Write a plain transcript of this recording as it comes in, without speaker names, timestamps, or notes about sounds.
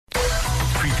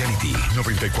Reality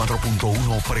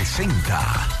 94.1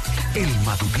 presenta El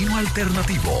Matutino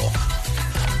Alternativo.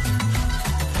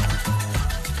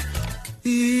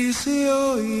 Y se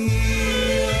oía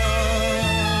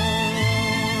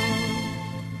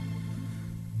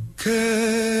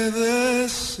que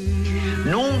decir.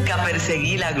 Nunca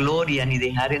perseguí la gloria ni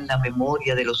dejar en la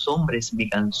memoria de los hombres mi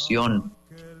canción.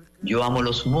 Yo amo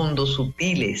los mundos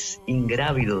sutiles,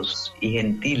 ingrávidos y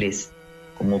gentiles,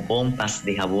 como pompas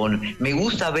de jabón. Me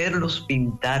gusta verlos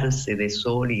pintarse de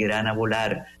sol y grana,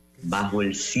 volar bajo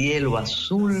el cielo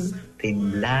azul,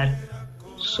 temblar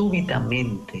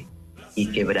súbitamente y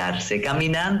quebrarse.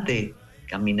 Caminante,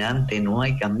 caminante, no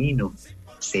hay camino,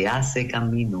 se hace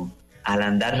camino al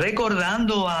andar.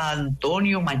 Recordando a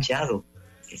Antonio Machado,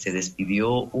 que se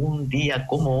despidió un día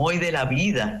como hoy de la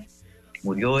vida.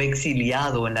 Murió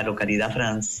exiliado en la localidad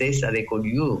francesa de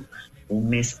Collioure, un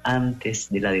mes antes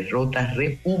de la derrota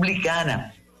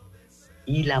republicana.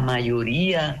 Y la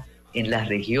mayoría en la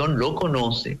región lo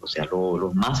conoce, o sea,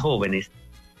 los más jóvenes,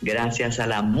 gracias a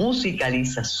la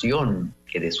musicalización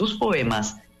que de sus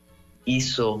poemas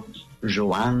hizo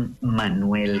Joan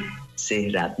Manuel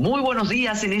Serrat. Muy buenos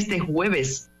días en este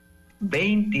jueves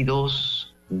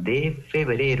 22 de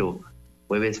febrero.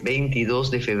 Jueves 22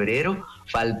 de febrero,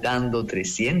 faltando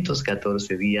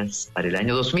 314 días para el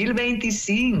año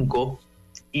 2025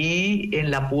 y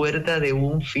en la puerta de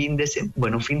un fin de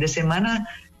semana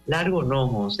largo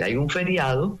no, o sea, hay un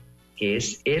feriado que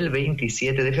es el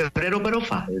 27 de febrero, pero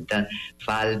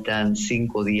faltan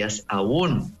 5 días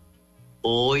aún.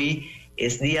 Hoy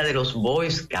es día de los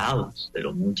Boy Scouts, de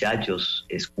los muchachos,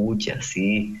 escucha,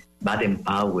 sí,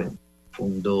 Baden-Powell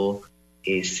fundó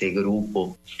ese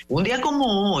grupo. Un día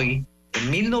como hoy,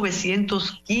 en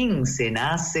 1915,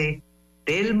 nace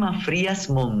Telma Frías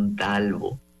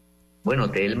Montalvo.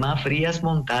 Bueno, Telma Frías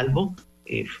Montalvo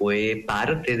fue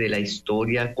parte de la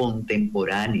historia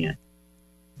contemporánea,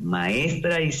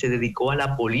 maestra y se dedicó a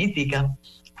la política.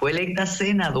 Fue electa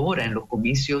senadora en los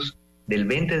comicios del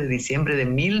 20 de diciembre de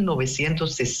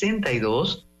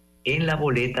 1962 en la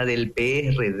boleta del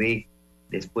PRD.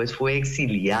 Después fue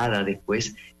exiliada,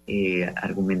 después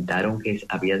argumentaron que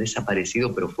había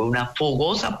desaparecido, pero fue una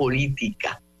fogosa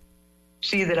política,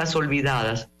 sí, de las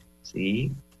olvidadas,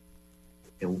 sí,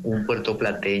 un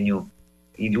puertoplateño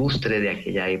ilustre de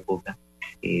aquella época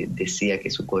decía que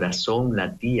su corazón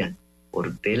latía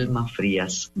por Telma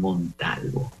Frías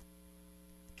Montalvo.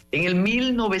 En el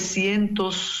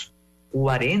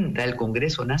 1940 el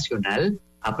Congreso Nacional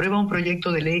aprueba un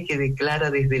proyecto de ley que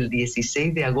declara desde el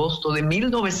 16 de agosto de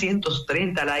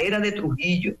 1930 la era de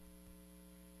Trujillo,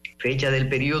 fecha del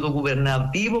periodo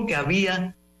gubernativo que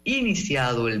había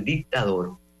iniciado el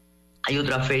dictador. Hay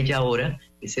otra fecha ahora,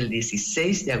 es el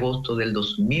 16 de agosto del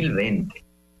 2020,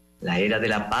 la era de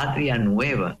la patria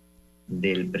nueva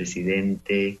del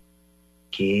presidente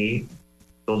que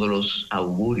todos los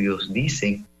augurios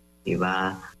dicen que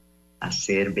va a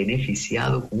ser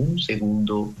beneficiado con un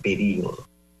segundo periodo.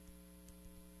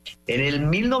 En el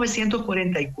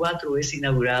 1944 es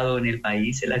inaugurado en el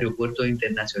país el Aeropuerto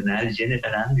Internacional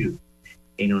General Andrews,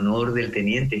 en honor del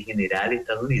teniente general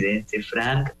estadounidense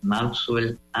Frank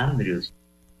Maxwell Andrews,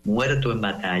 muerto en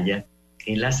batalla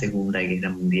en la Segunda Guerra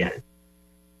Mundial.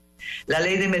 La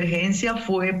ley de emergencia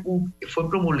fue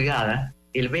promulgada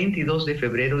el 22 de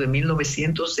febrero de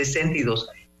 1962.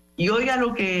 Y oiga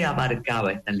lo que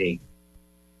abarcaba esta ley: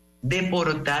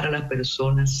 deportar a las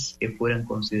personas que fueran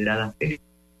consideradas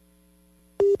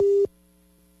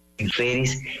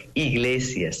Félix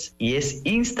Iglesias, y es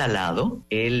instalado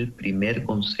el primer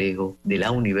consejo de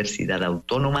la Universidad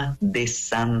Autónoma de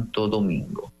Santo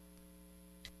Domingo.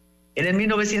 En el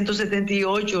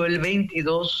 1978, el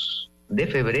 22 de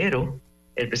febrero,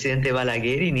 el presidente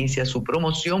Balaguer inicia su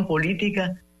promoción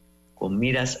política con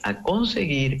miras a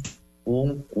conseguir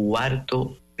un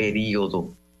cuarto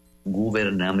periodo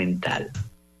gubernamental.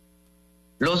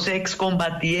 Los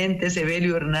excombatientes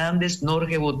Evelio Hernández,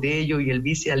 Norge Botello y el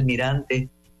vicealmirante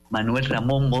Manuel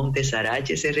Ramón Montes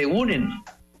Arache se reúnen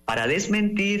para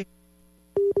desmentir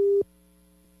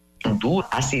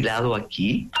asilado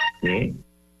aquí de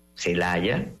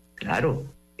Celaya. Claro,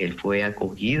 él fue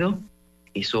acogido,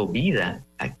 hizo vida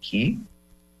aquí,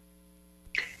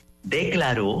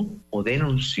 declaró o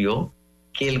denunció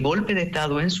que el golpe de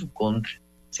Estado en su contra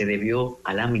se debió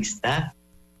a la amistad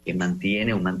que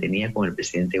mantenía con el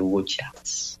presidente Hugo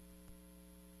Chávez.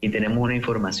 Y tenemos una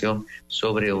información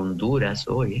sobre Honduras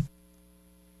hoy,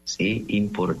 sí,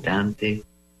 importante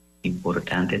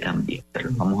también, pero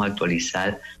lo vamos a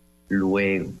actualizar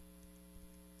luego.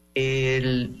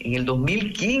 En el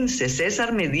 2015,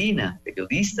 César Medina,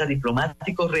 periodista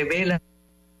diplomático, revela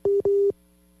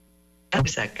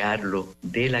sacarlo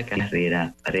de la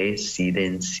carrera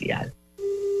presidencial.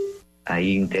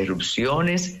 Hay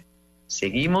interrupciones.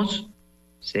 Seguimos,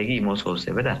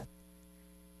 José, ¿verdad?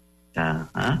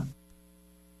 Ajá.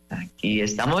 Aquí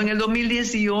estamos en el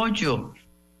 2018.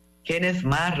 Kenneth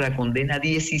Marra condena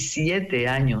 17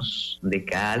 años de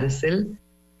cárcel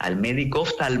al médico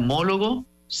oftalmólogo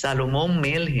Salomón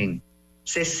Melgen,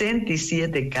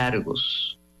 67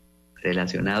 cargos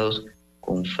relacionados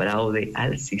con fraude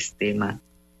al sistema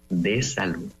de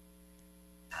salud.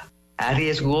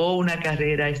 Arriesgó una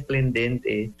carrera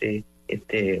esplendente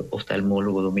este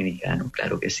oftalmólogo dominicano,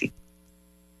 claro que sí,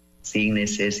 sin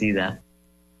necesidad,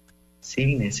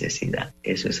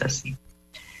 eso es así.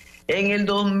 En el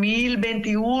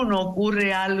 2021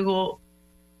 ocurre algo,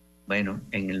 bueno,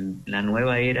 en la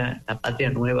nueva era, la patria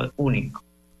nueva, único,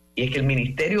 y es que el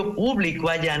Ministerio Público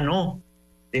allanó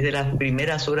desde las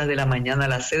primeras horas de la mañana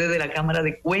la sede de la Cámara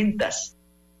de Cuentas,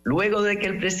 luego de que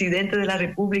el presidente de la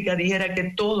República dijera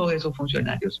que todos esos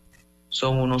funcionarios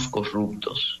son unos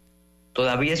corruptos.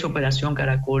 Todavía esa operación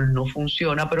Caracol no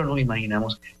funciona, pero nos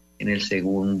imaginamos en el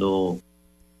segundo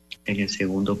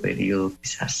periodo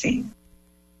quizás sí.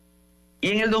 Y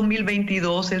en el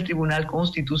 2022 el Tribunal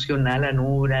Constitucional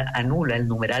anula el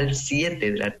numeral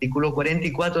 7 del artículo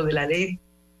 44 de la Ley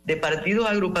de Partidos,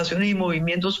 Agrupaciones y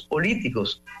Movimientos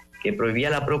Políticos, que prohibía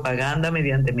la propaganda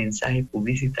mediante mensajes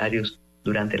publicitarios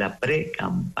durante la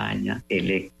pre-campaña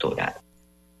electoral.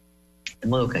 De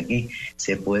modo que aquí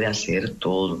se puede hacer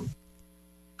todo.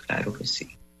 Claro que sí.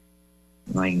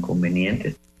 No hay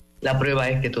inconvenientes. La prueba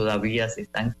es que todavía se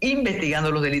están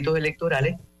investigando los delitos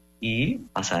electorales y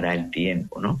pasará el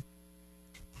tiempo, ¿no?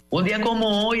 Un día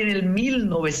como hoy, en el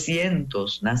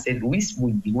 1900, nace Luis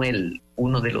Buñuel,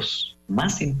 uno de los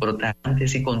más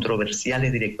importantes y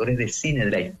controversiales directores de cine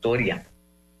de la historia.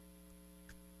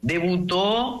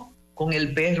 Debutó con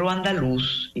El perro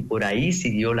andaluz y por ahí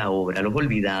siguió la obra Los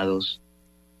olvidados,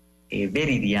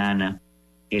 Veridiana,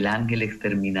 El ángel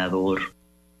exterminador,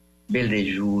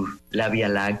 Beldejour, La Vía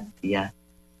Láctea,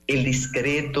 El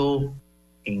discreto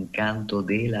encanto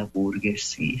de la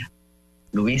burguesía.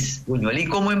 Luis Buñuel. Y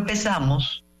como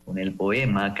empezamos con el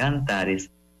poema Cantares,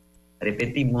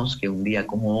 repetimos que un día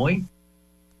como hoy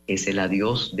es el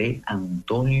adiós de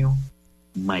Antonio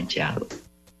Machado.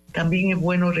 También es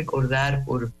bueno recordar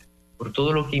por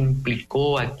todo lo que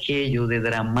implicó aquello de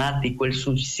dramático, el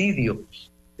suicidio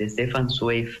de Stefan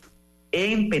Zweig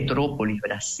en Petrópolis,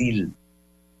 Brasil.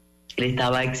 Él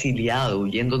estaba exiliado,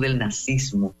 huyendo del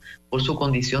nazismo por su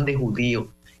condición de judío,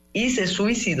 y se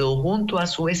suicidó junto a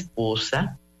su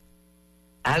esposa,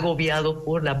 agobiado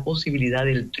por la posibilidad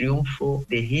del triunfo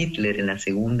de Hitler en la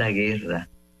Segunda Guerra.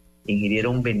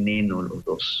 Ingirieron veneno los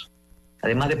dos.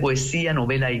 Además de poesía,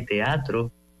 novela y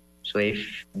teatro, Zweig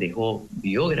dejó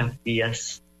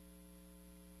biografías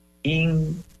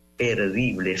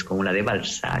imperdibles como la de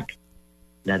Balzac,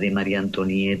 la de María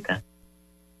Antonieta,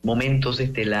 Momentos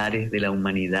estelares de la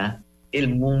humanidad, El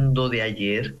mundo de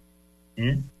ayer,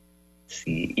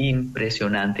 sí,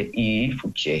 impresionante, y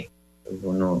Fouché,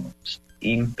 uno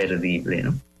imperdible,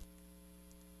 ¿no?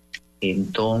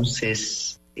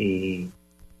 Entonces, hoy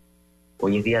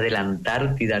es día de la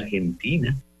Antártida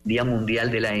Argentina, Día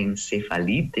Mundial de la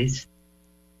Encefalitis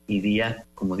y día,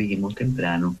 como dijimos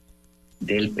temprano,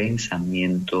 del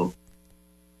pensamiento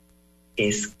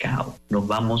Scout. Nos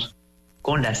vamos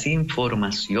con las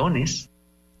informaciones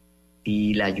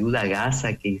y la ayuda a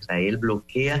Gaza que Israel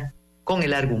bloquea con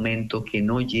el argumento que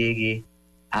no llegue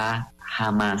a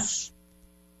Hamas.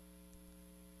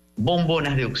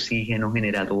 Bombonas de oxígeno,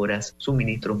 generadoras,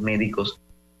 suministros médicos,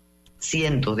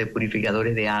 cientos de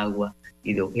purificadores de agua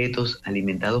y de objetos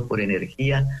alimentados por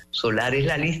energía solar es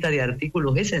la lista de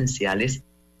artículos esenciales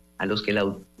a los que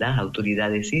las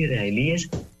autoridades israelíes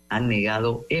han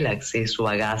negado el acceso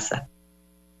a Gaza.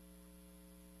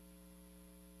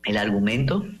 El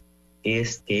argumento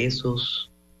es que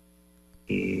esos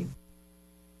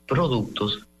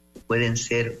productos pueden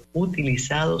ser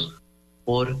utilizados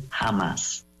por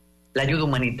Hamas. La ayuda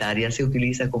humanitaria se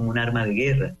utiliza como un arma de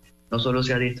guerra. No solo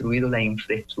se ha destruido la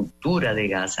infraestructura de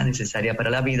Gaza necesaria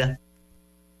para la vida,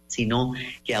 sino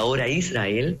que ahora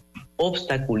Israel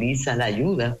obstaculiza la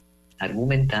ayuda,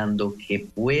 argumentando que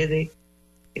puede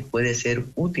ser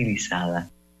utilizada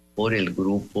por el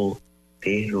grupo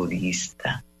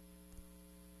terrorista.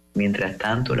 Mientras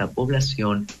tanto, la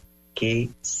población que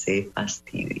se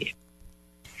fastidie.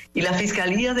 Y la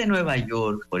Fiscalía de Nueva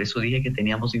York, por eso dije que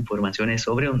teníamos informaciones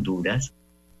sobre Honduras,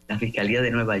 la Fiscalía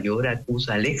de Nueva York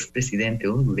acusa al expresidente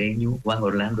hondureño Juan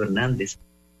Orlando Hernández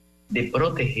de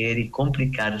proteger y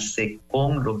complicarse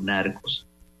con los narcos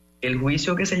El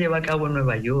juicio que se lleva a cabo en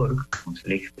Nueva York contra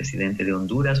el expresidente de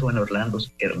Honduras, Juan Orlando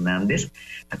Hernández,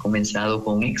 ha comenzado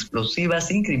con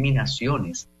explosivas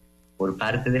incriminaciones por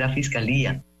parte de la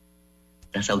Fiscalía.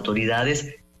 Las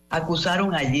autoridades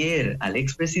acusaron ayer al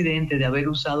expresidente de haber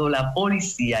usado la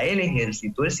policía, el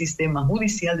ejército, el sistema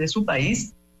judicial de su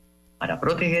país para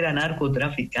proteger a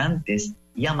narcotraficantes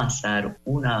y amasar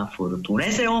una fortuna.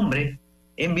 Ese hombre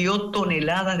envió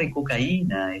toneladas de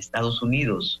cocaína a Estados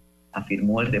Unidos,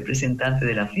 afirmó el representante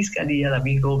de la Fiscalía,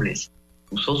 David Robles.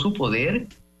 Usó su poder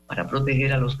para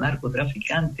proteger a los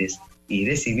narcotraficantes y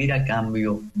recibir a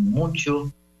cambio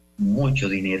mucho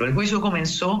dinero. El juicio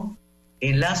comenzó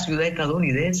en la ciudad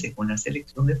estadounidense con la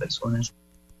selección de personas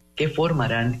que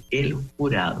formarán el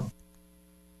jurado.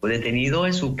 Fue detenido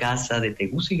en su casa de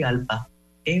Tegucigalpa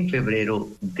en febrero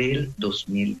del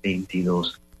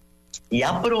 2022. Y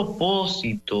a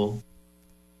propósito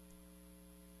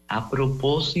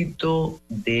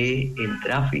del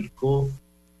tráfico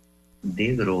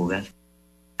de drogas,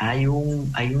 hay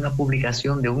una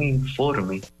publicación de un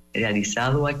informe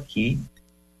realizado aquí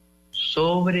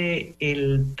sobre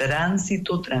el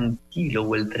tránsito tranquilo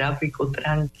o el tráfico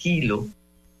tranquilo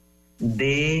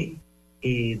de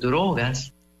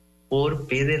drogas por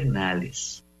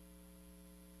pedernales.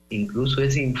 Incluso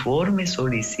ese informe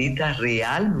solicita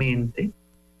realmente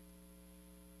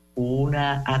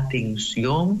una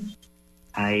atención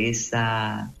a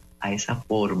esa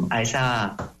forma, a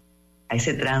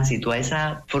ese tránsito, a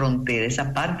esa frontera,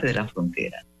 esa parte de la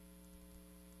frontera.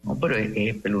 No, pero es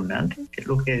espeluznante, que es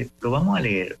lo que lo vamos a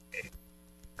leer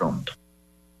pronto.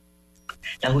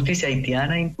 La justicia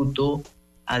haitiana imputó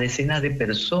a decenas de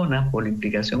personas por la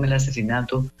implicación en el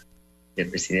asesinato del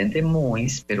presidente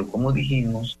Moïse, pero como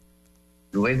dijimos,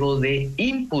 luego de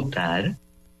imputar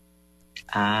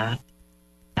a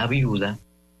la viuda,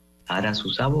 para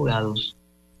sus abogados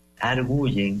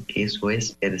arguyen que eso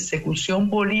es persecución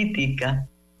política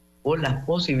por las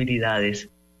posibilidades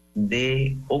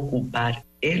de ocupar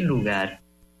el lugar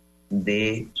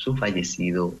de su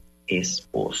fallecido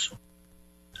esposo.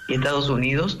 Y Estados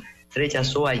Unidos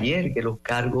rechazó ayer que los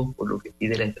cargos por lo que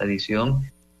pide la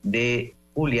extradición de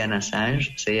Julian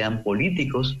Assange sean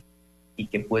políticos y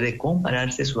que puede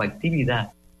compararse su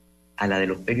actividad a la de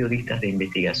los periodistas de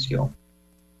investigación.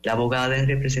 La abogada en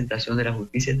representación de la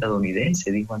justicia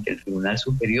estadounidense dijo ante el Tribunal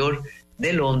Superior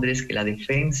de Londres que la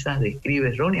defensa describe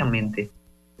erróneamente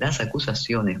las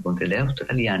acusaciones contra el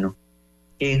australiano,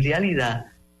 que en realidad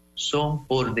son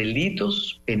por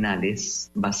delitos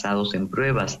penales basados en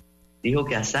pruebas. Dijo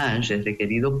que Assange es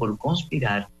requerido por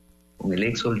conspirar con el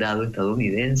ex soldado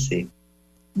estadounidense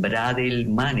Bradley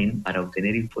Manning para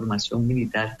obtener información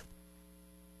militar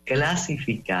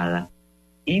clasificada,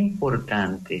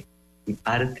 importante y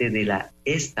parte de la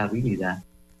estabilidad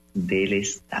del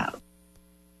Estado.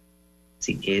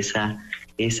 Así que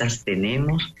esas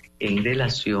tenemos en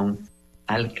relación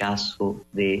al caso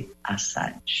de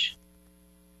Assange.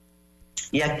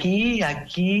 Y aquí,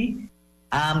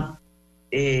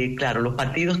 claro, los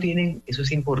partidos tienen, eso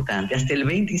es importante, hasta el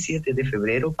 27 de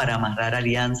febrero para amarrar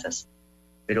alianzas.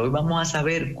 Pero hoy vamos a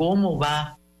saber cómo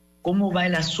va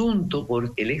el asunto,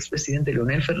 porque el expresidente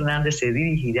Leonel Fernández se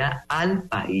dirigirá al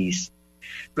país.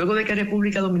 Luego de que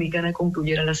República Dominicana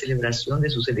concluyera la celebración de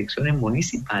sus elecciones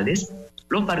municipales,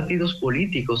 los partidos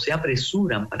políticos se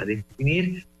apresuran para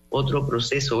definir otro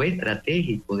proceso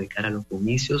estratégico de cara a los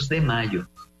comicios de mayo.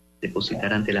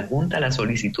 Depositar ante la Junta las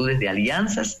solicitudes de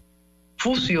alianzas,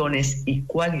 fusiones y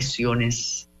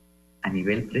coaliciones a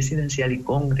nivel presidencial y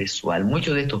congresual.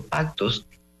 Muchos de estos pactos,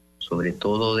 sobre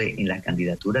todo en la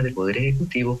candidatura del Poder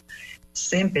Ejecutivo,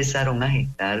 se empezaron a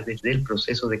gestar desde el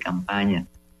proceso de campaña.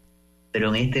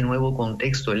 Pero en este nuevo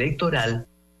contexto electoral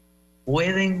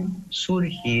pueden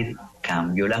surgir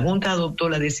cambios. La Junta adoptó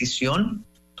la decisión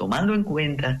tomando en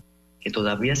cuenta que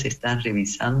todavía se están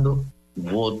revisando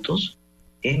votos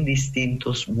en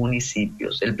distintos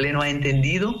municipios. El Pleno ha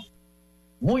entendido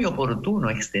muy oportuno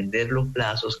extender los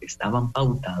plazos que estaban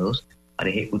pautados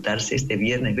para ejecutarse este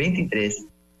viernes 23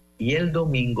 y el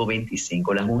domingo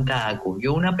 25. La Junta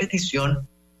acogió una petición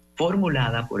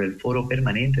formulada por el Foro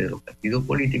Permanente de los Partidos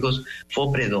Políticos,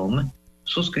 FOPREDOM,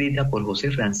 suscrita por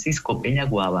José Francisco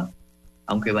Peñaguaba,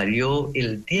 aunque varió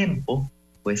el tiempo,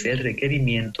 pues el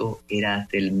requerimiento era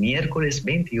hasta el miércoles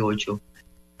 28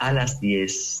 a las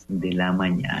 10 de la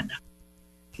mañana.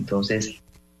 Entonces,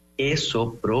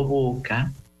 eso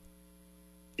provoca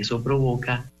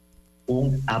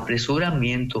un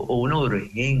apresuramiento o una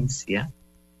urgencia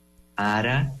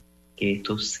para que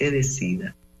esto se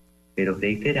decida. Pero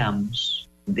reiteramos,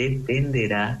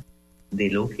 dependerá de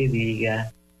lo que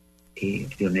diga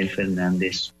Leonel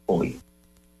Fernández hoy.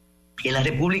 En la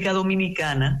República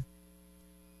Dominicana,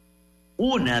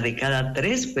 1 de cada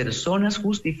 3 personas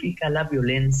justifica la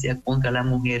violencia contra la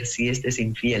mujer si éste es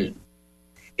infiel.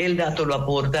 El dato lo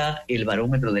aporta el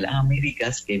Barómetro de las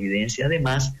Américas, que evidencia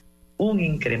además un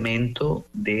incremento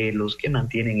de los que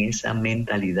mantienen esa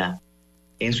mentalidad.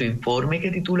 En su informe que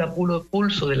titula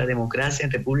Pulso de la Democracia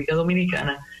en República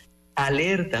Dominicana,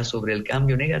 alerta sobre el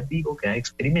cambio negativo que ha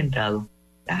experimentado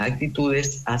las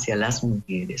actitudes hacia las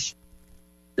mujeres.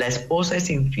 La esposa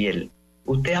es infiel.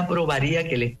 ¿Usted aprobaría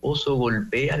que el esposo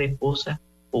golpee a la esposa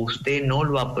o usted no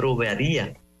lo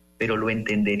aprobaría, pero lo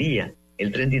entendería?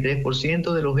 El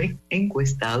 33% de los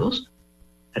encuestados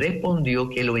respondió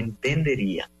que lo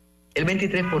entendería. El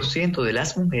 23% de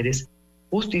las mujeres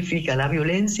justifica la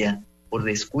violencia por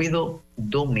descuido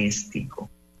doméstico.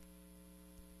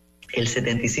 El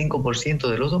 75%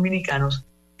 de los dominicanos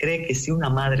cree que si una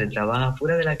madre trabaja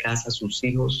fuera de la casa, sus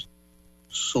hijos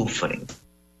sufren.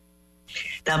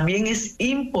 También es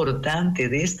importante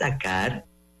destacar,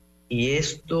 y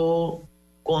esto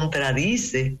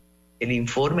contradice el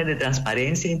informe de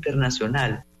Transparencia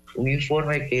Internacional, un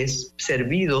informe que es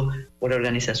servido por la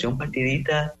organización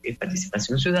partidista de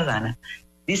Participación Ciudadana,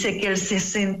 dice que el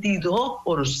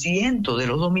 62% de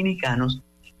los dominicanos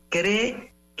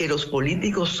cree que los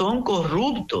políticos son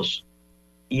corruptos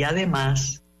y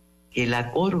además que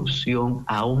la corrupción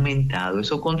ha aumentado.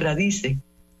 Eso contradice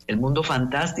el mundo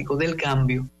fantástico del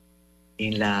cambio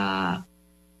en el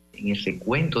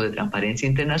recuento de Transparencia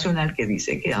Internacional, que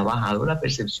dice que ha bajado la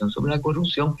percepción sobre la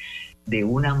corrupción de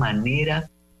una manera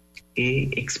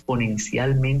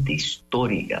exponencialmente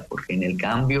histórica, porque en el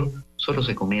cambio solo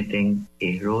se cometen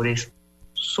errores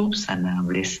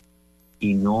subsanables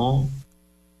y no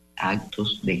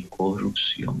actos de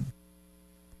corrupción.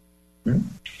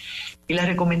 Y las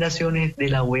recomendaciones de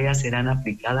la OEA serán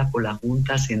aplicadas por la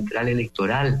Junta Central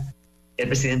Electoral. El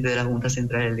presidente de la Junta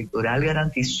Central Electoral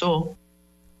garantizó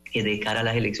que de cara a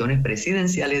las elecciones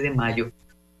presidenciales de mayo,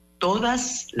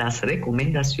 todas las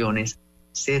recomendaciones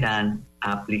serán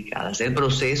aplicadas. El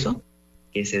proceso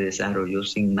que se desarrolló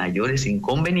sin mayores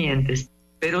inconvenientes,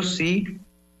 pero sí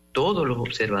todos los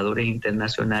observadores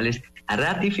internacionales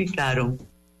ratificaron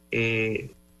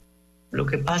lo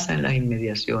que pasa en las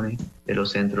inmediaciones de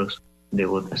los centros de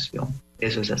votación.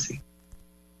 Eso es así.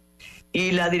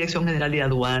 Y la Dirección General de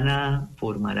Aduana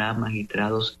formará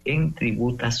magistrados en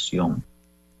tributación.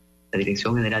 La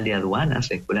Dirección General de Aduanas,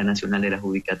 la Escuela Nacional de la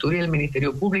Judicatura y el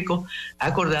Ministerio Público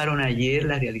acordaron ayer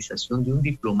la realización de un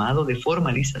diplomado de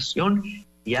formalización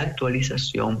y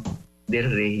actualización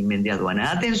del régimen de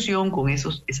aduana. Atención con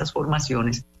esas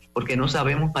formaciones, porque no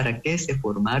sabemos para qué se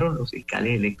formaron los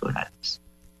fiscales electorales.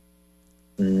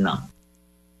 No,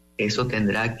 eso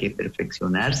tendrá que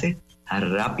perfeccionarse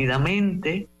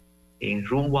rápidamente en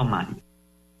rumbo a mayo.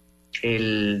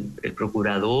 El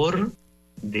procurador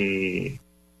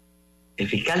el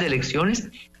fiscal de elecciones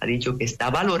ha dicho que está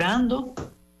valorando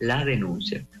las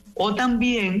denuncias. O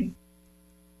también,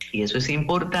 y eso es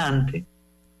importante,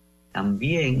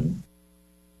 también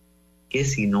que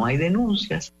si no hay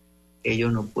denuncias,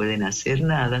 ellos no pueden hacer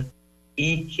nada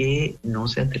y que no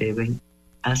se atreven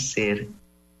a hacer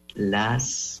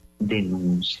las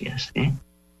denuncias.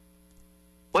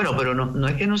 Bueno, pero no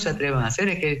es que no se atrevan a hacer,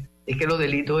 es que los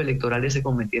delitos electorales se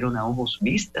cometieron a ojos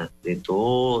vistas de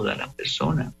todas las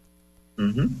personas.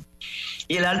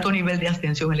 Y el alto nivel de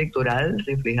abstención electoral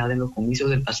reflejado en los comicios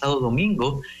del pasado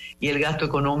domingo y el gasto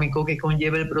económico que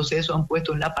conlleva el proceso han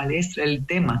puesto en la palestra el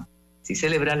tema si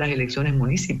celebrar las elecciones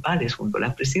municipales junto a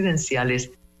las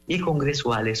presidenciales y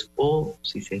congresuales o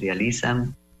si se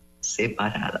realizan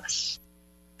separadas.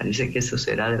 Parece que eso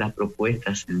será de las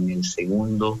propuestas en el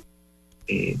segundo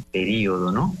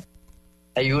periodo, ¿no?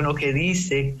 Hay uno que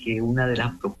dice que una de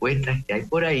las propuestas que hay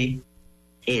por ahí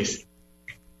es,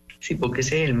 sí, porque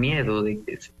ese es el miedo de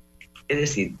que, es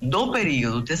decir, 2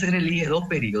 periodos, usted se elige 2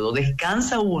 periodos,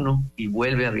 descansa uno y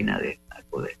vuelve a Abinader al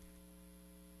poder.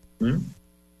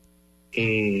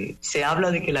 Se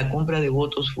habla de que la compra de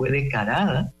votos fue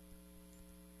descarada.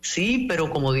 Sí,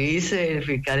 pero como dice el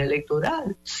fiscal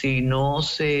electoral, si no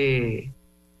se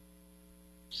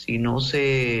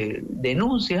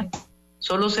denuncia,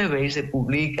 solo se ve y se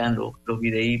publican los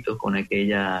videitos con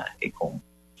aquella compra.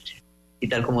 Y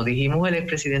tal como dijimos, el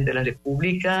expresidente de la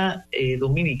República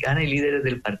Dominicana y líderes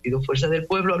del partido Fuerza del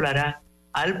Pueblo hablará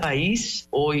al país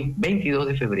hoy, 22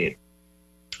 de febrero.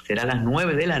 Será a las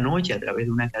 9 de la noche a través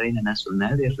de una cadena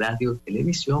nacional de radio,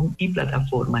 televisión y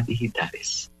plataformas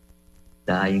digitales.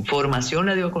 La información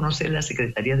la dio a conocer la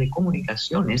Secretaría de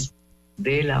Comunicaciones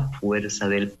de la Fuerza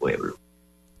del Pueblo.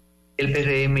 El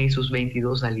PRM y sus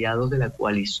 22 aliados de la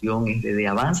coalición RD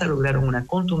Avanza lograron una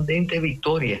contundente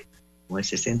victoria con el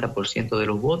 60% de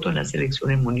los votos en las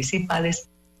elecciones municipales,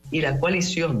 y la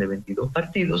coalición de 22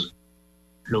 partidos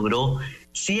logró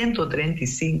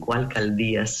 135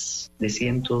 alcaldías de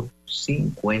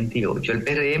 158. El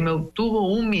PRM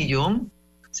obtuvo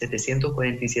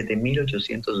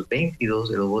 1.747.822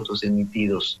 de los votos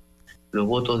emitidos. Los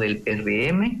votos del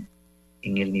PRM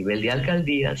en el nivel de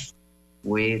alcaldías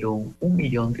fueron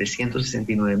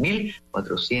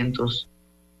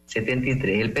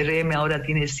 1.369.473. El PRM ahora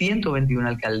tiene 121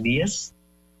 alcaldías,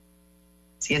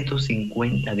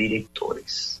 150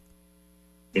 directores.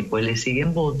 Después le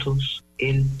siguen votos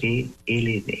el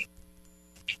PLD.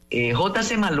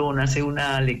 J.C. Malón hace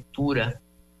una lectura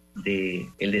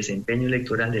del desempeño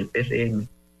electoral del PRM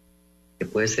que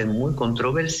puede ser muy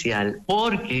controversial,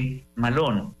 porque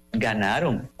Malón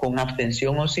ganaron, con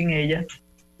abstención o sin ella,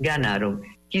 ganaron.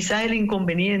 Quizá el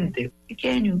inconveniente,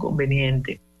 pequeño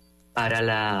inconveniente para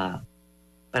las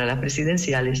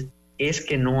presidenciales, es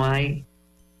que no es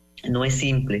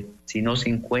simple, sino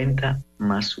 50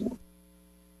 más 1.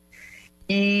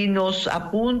 Y nos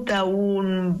apunta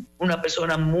una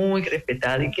persona muy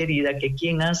respetada y querida, que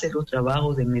quien hace los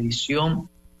trabajos de medición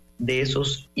de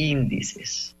esos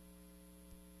índices,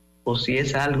 o si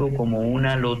es algo como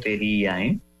una lotería,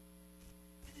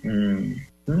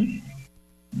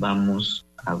 Vamos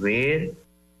a ver.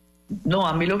 No,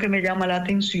 a mí lo que me llama la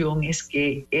atención es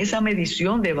que esa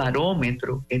medición de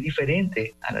barómetro es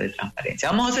diferente a la de transparencia.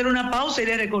 Vamos a hacer una pausa y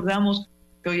le recordamos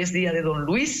que hoy es día de don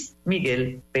Luis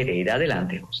Miguel Pereira.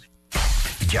 Adelante, José.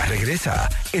 Ya regresa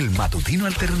el Matutino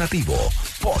Alternativo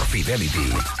por Fidelity.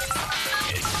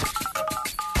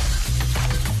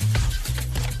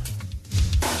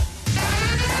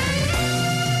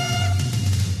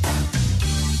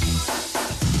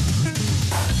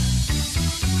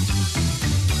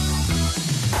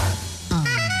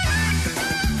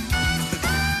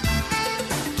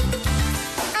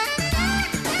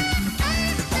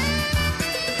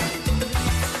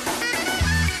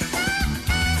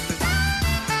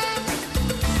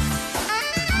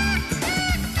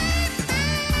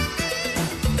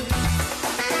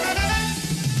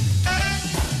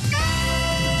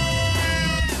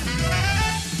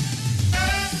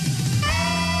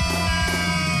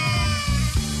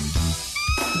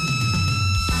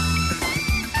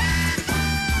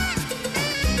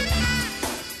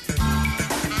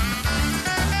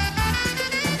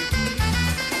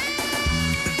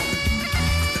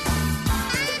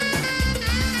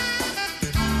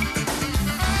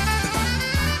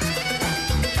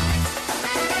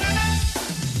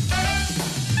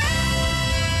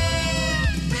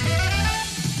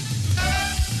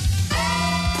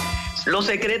 Los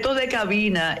secretos de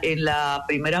cabina en la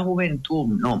primera juventud,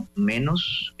 no,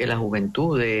 menos que la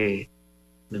juventud de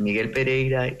Miguel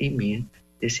Pereira y mía,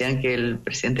 decían que el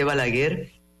presidente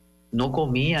Balaguer no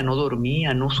comía, no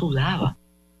dormía, no sudaba,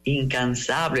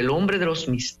 incansable, el hombre de los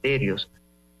misterios.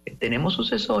 Tenemos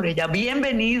sucesores ya.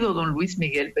 Bienvenido, don Luis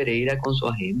Miguel Pereira, con su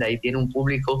agenda. Ahí tiene un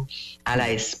público a la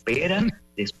espera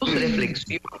de sus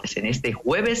reflexiones en este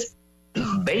jueves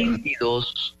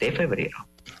 22 de febrero.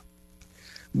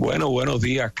 Bueno, buenos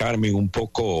días, Carmen, un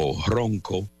poco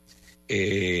ronco.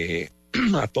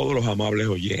 A todos los amables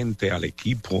oyentes, al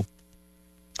equipo.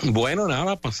 Bueno,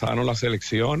 nada, pasaron las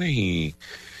elecciones y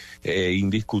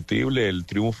indiscutible el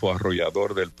triunfo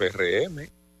arrollador del PRM.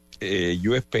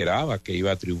 Yo esperaba que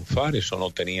iba a triunfar, eso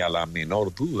no tenía la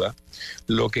menor duda.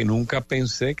 Lo que nunca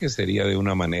pensé que sería de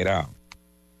una manera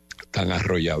tan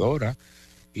arrolladora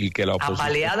y que la oposición...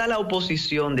 Apaleada la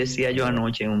oposición, decía yo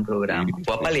anoche en un programa.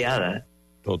 Fue apaleada.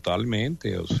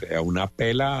 Totalmente, o sea, una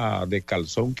pela de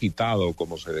calzón quitado,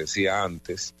 como se decía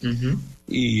antes. Uh-huh.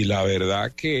 Y la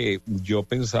verdad que yo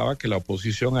pensaba que la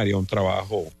oposición haría un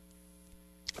trabajo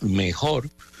mejor,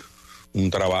 un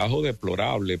trabajo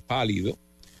deplorable, pálido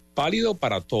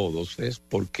para todos, es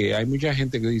porque hay mucha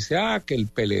gente que dice, que el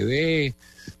PLD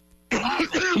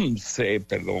se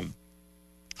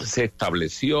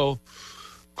estableció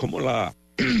como la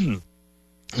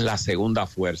segunda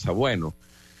fuerza. Bueno,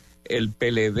 el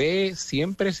PLD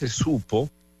siempre se supo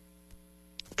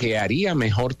que haría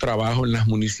mejor trabajo en las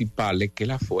municipales que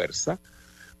la fuerza,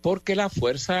 porque la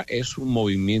fuerza es un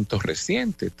movimiento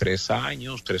reciente, 3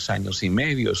 años y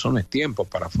medio, eso no es tiempo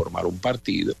para formar un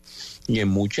partido, y en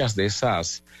muchas de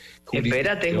esas...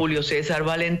 Espérate, Julio César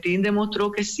Valentín demostró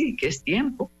que sí, que es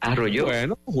tiempo, arrolló.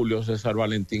 Bueno, Julio César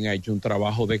Valentín ha hecho un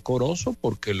trabajo decoroso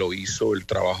porque el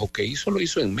trabajo que hizo, lo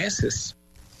hizo en meses.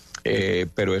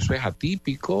 Pero eso es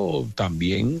atípico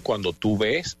también cuando tú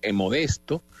ves, es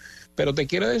modesto, pero te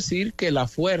quiero decir que la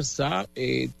fuerza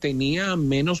tenía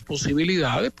menos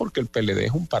posibilidades porque el PLD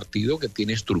es un partido que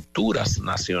tiene estructuras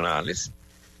nacionales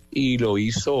y lo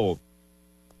hizo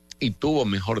y tuvo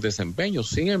mejor desempeño.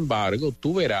 Sin embargo,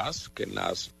 tú verás que en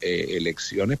las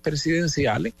elecciones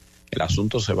presidenciales el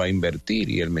asunto se va a invertir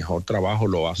y el mejor trabajo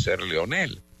lo va a hacer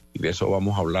Leonel. Y de eso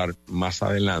vamos a hablar más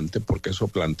adelante, porque eso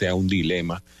plantea un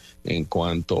dilema en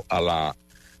cuanto a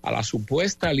la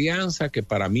supuesta alianza, que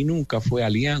para mí nunca fue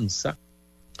alianza,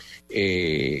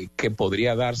 que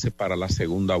podría darse para la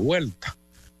segunda vuelta,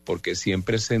 porque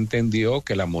siempre se entendió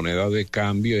que la moneda de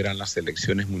cambio eran las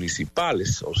elecciones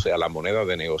municipales, o sea, la moneda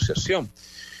de negociación.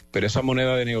 Pero esa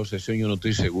moneda de negociación yo no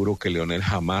estoy seguro que Leonel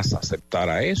jamás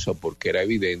aceptara eso, porque era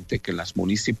evidente que en las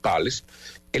municipales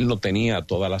él no tenía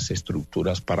todas las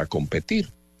estructuras para competir.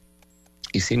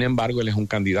 Y sin embargo, él es un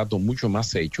candidato mucho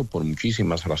más hecho, por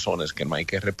muchísimas razones que no hay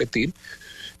que repetir,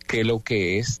 que lo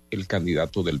que es el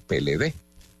candidato del PLD.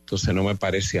 Entonces no me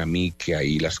parece a mí que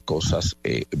ahí las cosas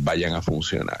vayan a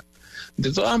funcionar.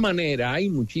 De todas maneras, hay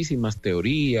muchísimas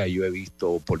teorías. Yo he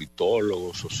visto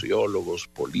politólogos, sociólogos,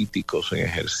 políticos en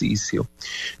ejercicio.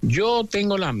 Yo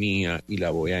tengo la mía y la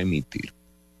voy a emitir.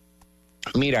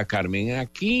 Mira, Carmen,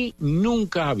 aquí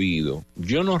nunca ha habido,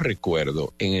 yo no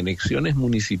recuerdo, en elecciones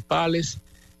municipales,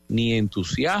 ni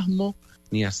entusiasmo,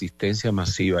 ni asistencia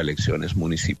masiva a elecciones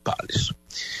municipales.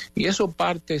 Y eso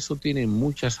tiene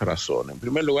muchas razones. En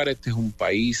primer lugar, este es un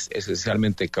país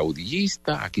esencialmente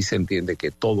caudillista. Aquí se entiende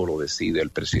que todo lo decide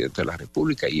el presidente de la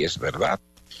República, y es verdad.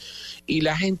 Y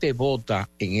la gente vota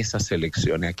en esas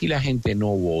elecciones. Aquí la gente no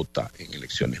vota en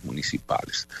elecciones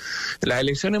municipales. En las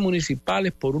elecciones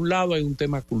municipales, por un lado, hay un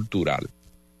tema cultural.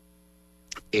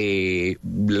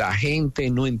 La gente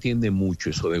no entiende mucho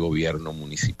eso de gobierno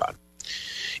municipal.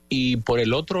 Y por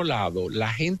el otro lado,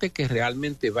 la gente que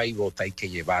realmente va y vota hay que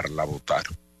llevarla a votar.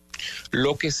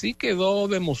 Lo que sí quedó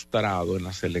demostrado en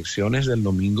las elecciones del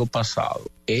domingo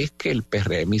pasado es que el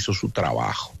PRM hizo su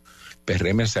trabajo. El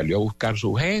PRM salió a buscar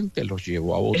su gente, los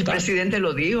llevó a votar. El presidente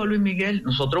lo dijo, Luis Miguel,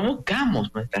 nosotros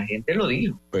buscamos, nuestra gente lo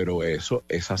dijo. Pero eso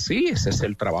es así, ese es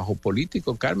el trabajo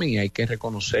político, Carmen, y hay que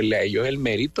reconocerle a ellos el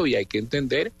mérito, y hay que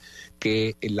entender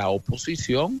que la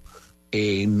oposición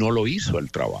no lo hizo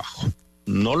el trabajo.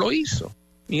 No lo hizo.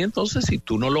 Y entonces, si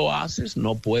tú no lo haces,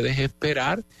 no puedes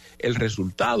esperar el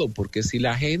resultado, porque si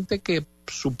la gente que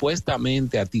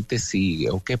supuestamente a ti te sigue,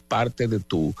 o que es parte de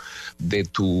tu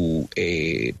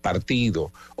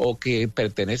partido, o que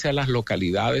pertenece a las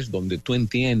localidades donde tú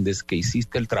entiendes que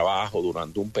hiciste el trabajo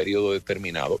durante un periodo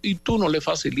determinado, y tú no le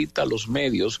facilitas los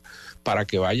medios para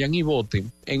que vayan y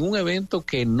voten en un evento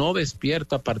que no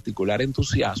despierta particular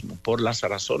entusiasmo, por las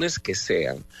razones que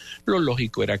sean, lo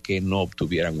lógico era que no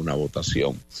obtuvieran una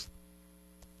votación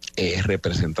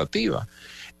representativa.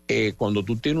 Cuando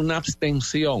tú tienes una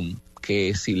abstención,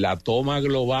 que si la toma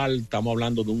global estamos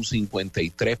hablando de un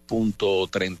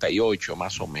 53.38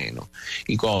 más o menos,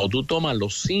 y cuando tú tomas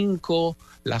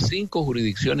las cinco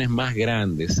jurisdicciones más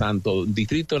grandes,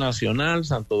 Distrito Nacional,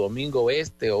 Santo Domingo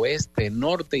Este, Oeste,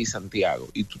 Norte y Santiago,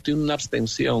 y tú tienes una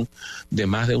abstención de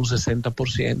más de un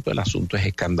 60%, el asunto es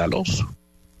escandaloso,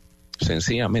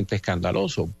 sencillamente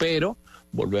escandaloso. Pero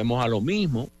volvemos a lo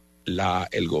mismo,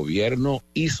 el gobierno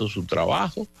hizo su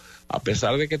trabajo. A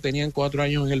pesar de que tenían 4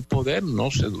 años en el poder,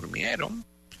 no se durmieron,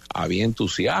 había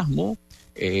entusiasmo,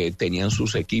 tenían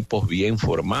sus equipos bien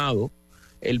formados.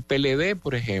 El PLD,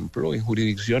 por ejemplo, en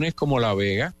jurisdicciones como La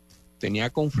Vega, tenía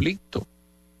conflicto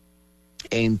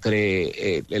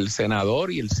entre el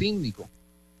senador y el síndico,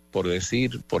 por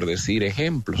decir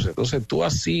ejemplos. Entonces tú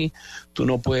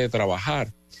no puedes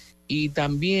trabajar. Y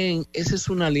también esa es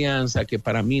una alianza que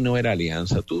para mí no era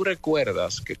alianza. Tú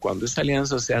recuerdas que cuando esa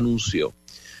alianza se anunció,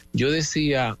 yo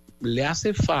decía, le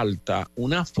hace falta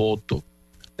una foto,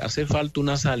 le hace falta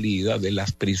una salida de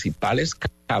las principales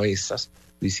cabezas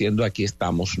diciendo aquí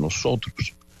estamos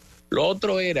nosotros. Lo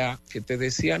otro era que te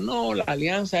decía, no, la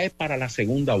alianza es para la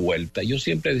segunda vuelta. Yo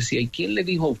siempre decía, ¿y quién le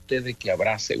dijo a ustedes que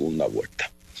habrá segunda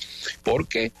vuelta?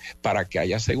 Porque para que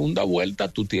haya segunda vuelta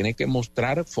tú tienes que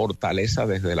mostrar fortaleza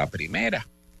desde la primera,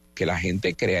 que la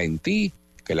gente crea en ti,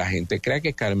 que la gente crea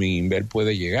que Carmen Inver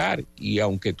puede llegar, y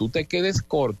aunque tú te quedes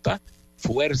corta,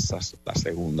 fuerzas la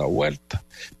segunda vuelta.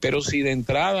 Pero si de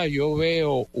entrada yo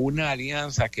veo una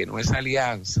alianza que no es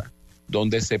alianza,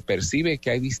 donde se percibe que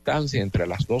hay distancia entre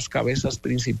las dos cabezas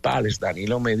principales,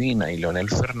 Danilo Medina y Leonel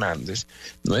Fernández,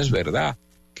 no es verdad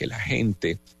que la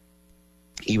gente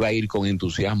iba a ir con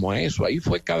entusiasmo a eso. Ahí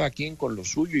fue cada quien con lo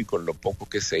suyo y con lo poco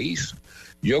que se hizo.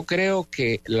 Yo creo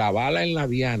que la bala en la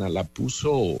diana la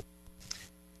puso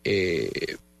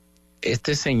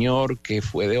este señor que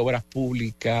fue de Obras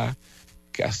Públicas,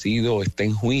 que está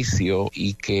en juicio,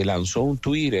 y que lanzó un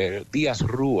Twitter, Díaz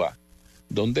Rúa,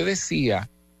 donde decía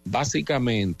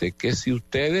básicamente que si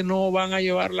ustedes no van a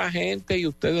llevar la gente y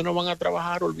ustedes no van a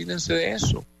trabajar, olvídense de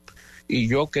eso. Y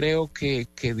yo creo que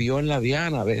dio en la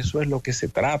diana, de eso es lo que se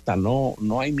trata,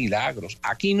 no hay milagros.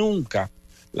 Aquí nunca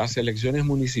las elecciones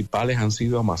municipales han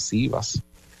sido masivas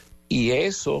y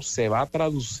eso se va a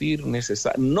traducir,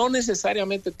 no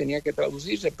necesariamente tenía que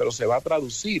traducirse, pero se va a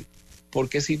traducir,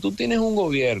 porque si tú tienes un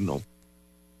gobierno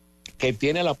que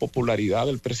tiene la popularidad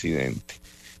del presidente,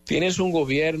 tienes un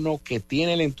gobierno que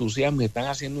tiene el entusiasmo y están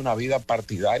haciendo una vida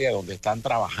partidaria donde están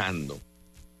trabajando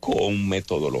con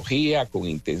metodología, con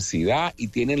intensidad y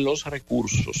tienen los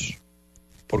recursos,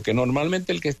 porque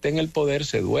normalmente el que esté en el poder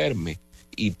se duerme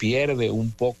y pierde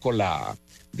un poco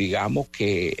digamos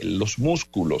que los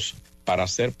músculos para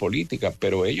hacer política,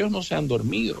 pero ellos no se han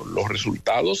dormido, los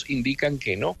resultados indican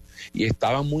que no, y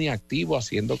estaban muy activos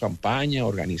haciendo campaña,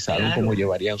 organizaron cómo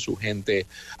llevarían su gente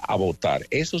a votar.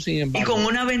 Eso sin embargo... Y con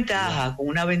una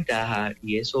ventaja,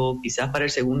 y eso quizás para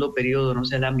el segundo periodo no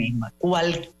sea la misma,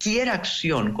 cualquier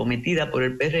acción cometida por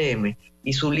el PRM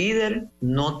y su líder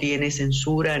no tiene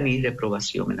censura ni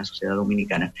reprobación en la sociedad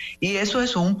dominicana. Y eso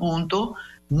es un punto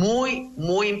muy,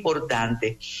 muy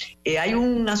importante. Hay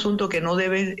un asunto que no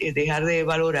debes dejar de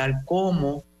valorar,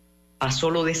 cómo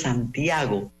pasó lo de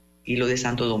Santiago y lo de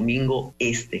Santo Domingo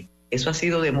Este. Eso ha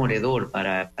sido demoledor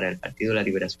para el Partido de la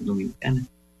Liberación Dominicana.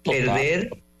 Total.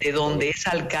 Perder de donde es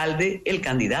alcalde el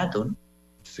candidato, ¿no?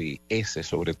 Sí, ese,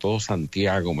 sobre todo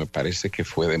Santiago, me parece que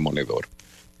fue demoledor.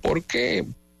 Porque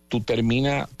tú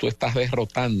estás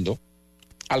derrotando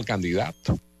al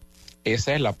candidato.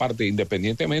 Esa es la parte,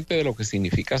 independientemente de lo que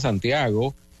significa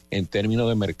Santiago en términos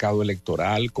de mercado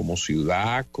electoral, como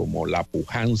ciudad, como la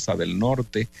pujanza del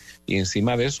norte, y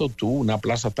encima de eso tú, una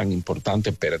plaza tan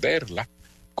importante, perderla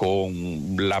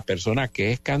con la persona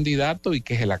que es candidato y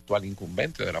que es el actual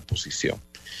incumbente de la posición.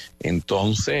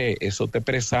 Entonces, eso te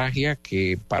presagia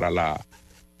que para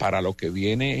lo que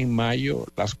viene en mayo,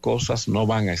 las cosas no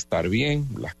van a estar bien,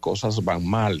 las cosas van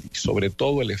mal, y sobre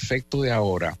todo el efecto de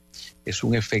ahora es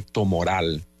un efecto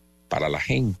moral para la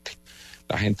gente.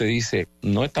 La gente dice,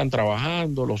 no están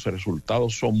trabajando, los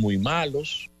resultados son muy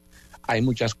malos, hay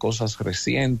muchas cosas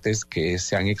recientes que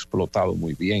se han explotado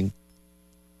muy bien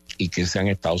y que se han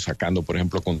estado sacando, por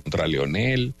ejemplo, contra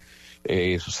Leonel.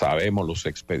 Sabemos los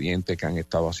expedientes que han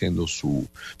estado haciendo su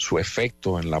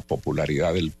efecto en la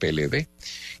popularidad del PLD.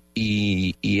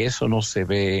 Y eso no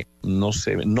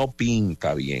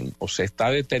pinta bien, o se está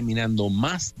determinando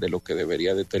más de lo que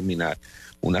debería determinar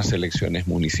unas elecciones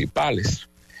municipales.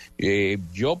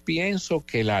 Yo pienso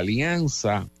que la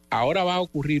alianza, ahora va a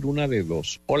ocurrir una de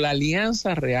dos, o la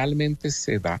alianza realmente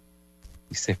se da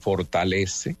y se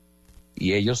fortalece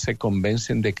y ellos se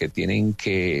convencen de que tienen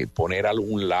que poner a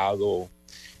un lado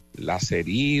las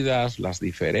heridas, las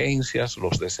diferencias,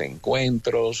 los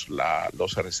desencuentros,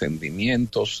 los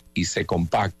resentimientos y se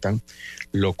compactan,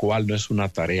 lo cual no es una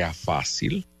tarea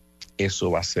fácil. Eso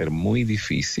va a ser muy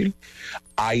difícil.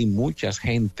 Hay mucha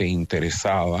gente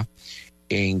interesada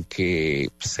en que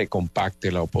se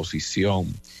compacte la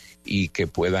oposición y que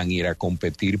puedan ir a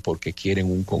competir porque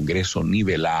quieren un Congreso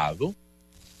nivelado.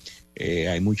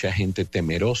 Hay mucha gente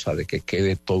temerosa de que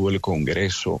quede todo el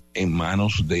Congreso en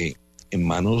manos del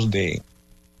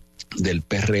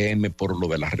PRM por lo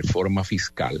de la reforma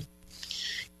fiscal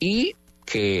y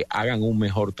que hagan un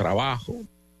mejor trabajo.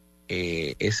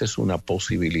 Esa es una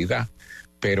posibilidad,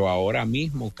 pero ahora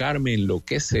mismo, Carmen, lo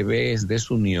que se ve es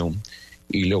desunión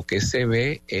y lo que se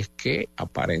ve es que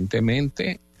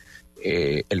aparentemente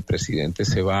el presidente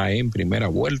se va en primera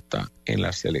vuelta en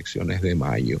las elecciones de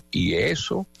mayo y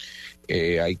eso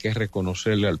hay que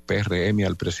reconocerle al PRM y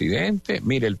al presidente.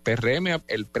 Mire, el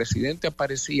presidente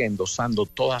aparecía endosando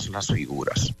todas las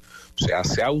figuras. O sea,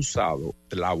 se ha usado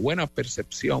la buena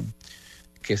percepción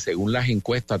que según las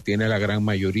encuestas tiene la gran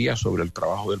mayoría sobre el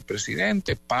trabajo del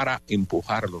presidente para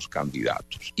empujar a los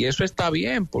candidatos. Y eso está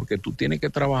bien, porque tú tienes que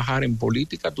trabajar en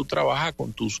política, tú trabajas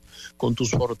con tus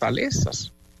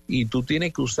fortalezas. Y tú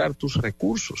tienes que usar tus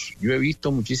recursos. Yo he visto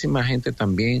muchísima gente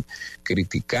también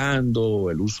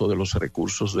criticando el uso de los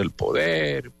recursos del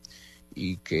poder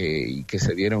y que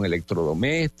se dieron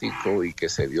electrodomésticos y que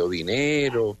se dio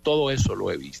dinero. Todo eso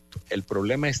lo he visto. El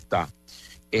problema está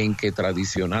en que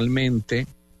tradicionalmente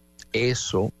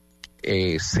eso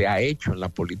se ha hecho en la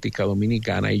política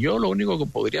dominicana y yo lo único que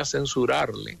podría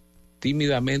censurarle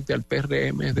tímidamente al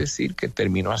PRM es decir que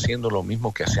terminó haciendo lo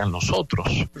mismo que hacían los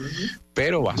otros.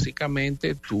 Pero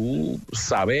básicamente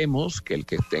sabemos que el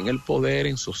que esté en el poder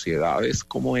en sociedades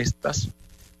como estas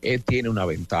tiene una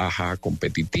ventaja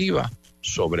competitiva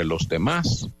sobre los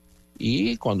demás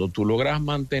y cuando tú logras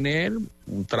mantener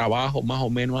un trabajo más o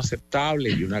menos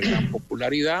aceptable y una gran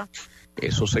popularidad,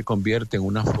 eso se convierte en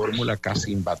una fórmula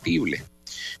casi imbatible.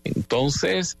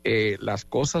 Entonces, las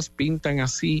cosas pintan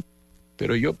así,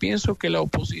 pero yo pienso que la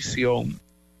oposición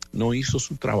no hizo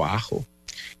su trabajo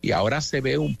y ahora se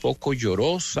ve un poco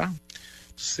llorosa,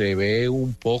 se ve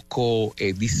un poco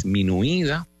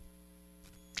disminuida,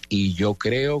 y yo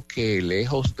creo que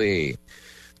lejos de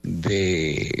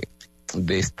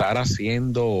estar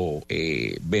haciendo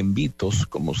bembitos,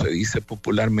 como se dice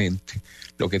popularmente,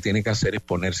 lo que tiene que hacer es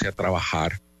ponerse a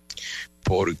trabajar,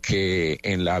 porque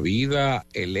en la vida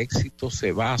el éxito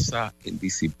se basa en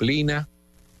disciplina,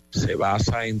 se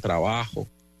basa en trabajo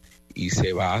y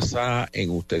se basa en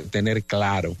usted tener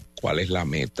claro cuál es la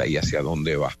meta y hacia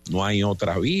dónde va. No hay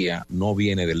otra vía, no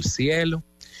viene del cielo.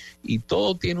 Y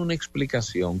todo tiene una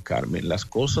explicación, Carmen. Las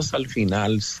cosas al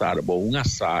final, salvo un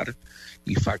azar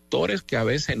y factores que a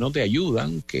veces no te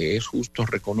ayudan, que es justo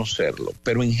reconocerlo,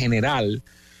 pero en general,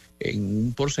 en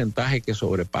un porcentaje que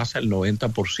sobrepasa el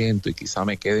 90% y quizá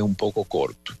me quede un poco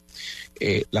corto,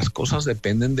 las cosas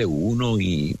dependen de uno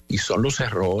y son los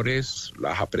errores,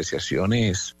 las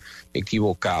apreciaciones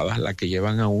equivocadas las que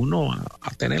llevan a uno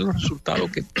a tener los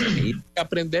resultados que tiene, y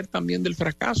aprender también del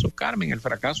fracaso, Carmen. El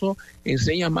fracaso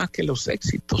enseña más que los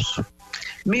éxitos.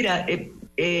 Mira,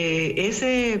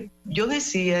 yo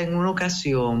decía en una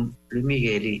ocasión, Luis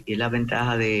Miguel, y la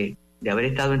ventaja de haber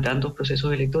estado en tantos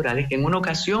procesos electorales, que en una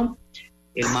ocasión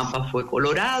el mapa fue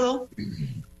colorado,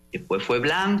 después fue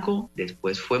blanco,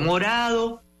 después fue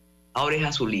morado, ahora es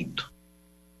azulito.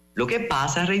 Lo que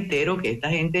pasa, reitero, que esta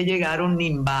gente llegaron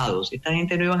nimbados, esta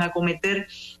gente no iban a cometer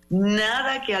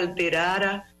nada que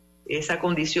alterara esa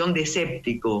condición de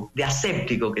aséptico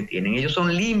que tienen. Ellos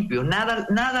son limpios,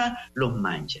 nada los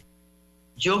mancha.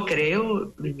 Yo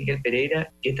creo, Luis Miguel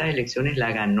Pereira, que estas elecciones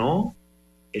la ganó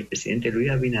el presidente Luis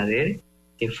Abinader,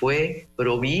 que fue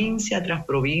provincia tras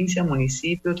provincia,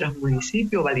 municipio tras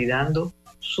municipio, validando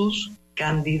sus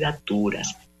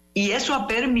candidaturas. Y eso ha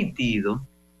permitido,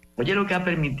 oye lo que ha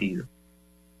permitido,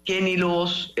 que ni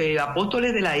los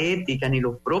apóstoles de la ética, ni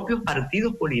los propios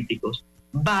partidos políticos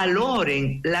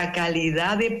valoren la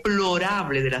calidad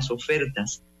deplorable de las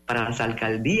ofertas para las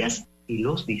alcaldías y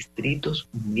los distritos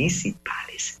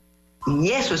municipales.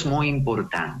 Y eso es muy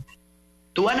importante.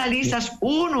 Tú analizas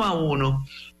uno a uno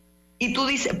y tú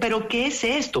dices, ¿pero qué es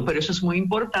esto? Pero eso es muy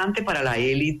importante para la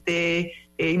élite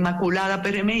inmaculada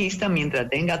PRMista. Mientras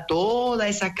tenga toda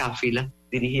esa cáfila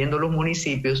dirigiendo los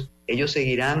municipios, ellos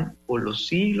seguirán por los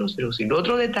siglos de los siglos.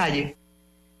 Otro detalle,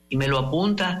 y me lo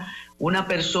apunta una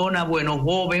persona, bueno,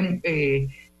 joven,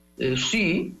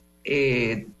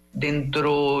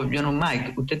 dentro, yo no,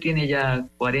 Mike, usted tiene ya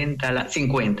 40,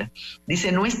 50,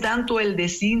 dice, no es tanto el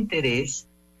desinterés,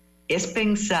 es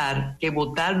pensar que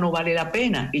votar no vale la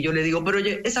pena. Y yo le digo, pero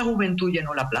oye, esa juventud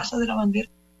llenó la Plaza de la Bandera.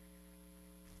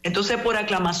 Entonces, por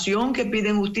aclamación que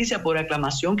piden justicia, por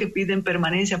aclamación que piden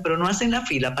permanencia, pero no hacen la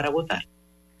fila para votar.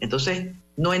 Entonces,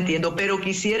 no entiendo, pero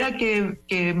quisiera que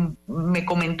me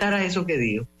comentara eso que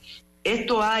digo.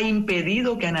 Esto ha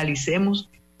impedido que analicemos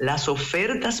las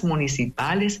ofertas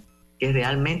municipales que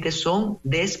realmente son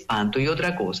de espanto. Y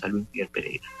otra cosa, Luis Miguel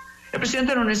Pereira, el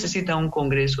presidente no necesita un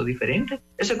congreso diferente.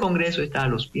 Ese congreso está a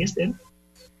los pies de él.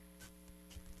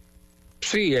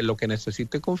 Sí, es lo que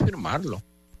necesita es confirmarlo.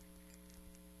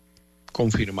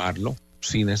 Confirmarlo,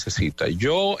 sí necesita.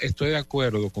 Yo estoy de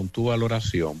acuerdo con tu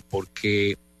valoración,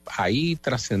 porque ahí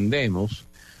trascendemos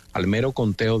al mero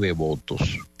conteo de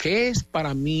votos. ¿Qué es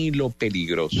para mí lo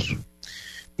peligroso?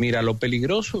 Mira, lo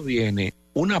peligroso viene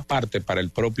una parte para el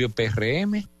propio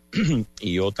PRM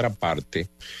y otra parte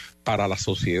para la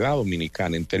sociedad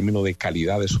dominicana en términos de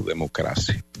calidad de su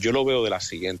democracia. Yo lo veo de la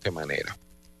siguiente manera.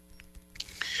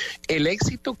 El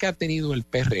éxito que ha tenido el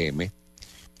PRM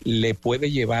le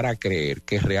puede llevar a creer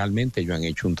que realmente ellos han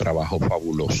hecho un trabajo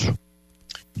fabuloso.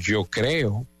 Yo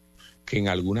creo que en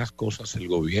algunas cosas el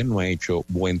gobierno ha hecho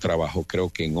buen trabajo, creo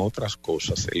que en otras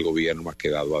cosas el gobierno ha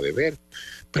quedado a deber.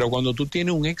 Pero cuando tú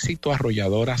tienes un éxito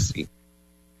arrollador así,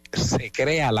 se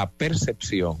crea la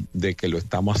percepción de que lo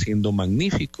estamos haciendo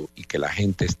magnífico y que la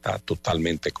gente está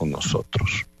totalmente con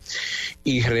nosotros.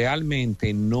 Y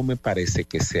realmente no me parece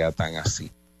que sea tan así.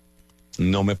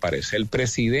 No me parece. El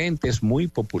presidente es muy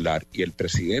popular y el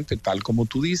presidente, tal como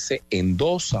tú dices,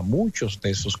 endosa muchos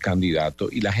de esos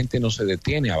candidatos y la gente no se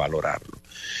detiene a valorarlo.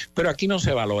 Pero aquí no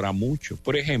se valora mucho.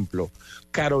 Por ejemplo,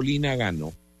 Carolina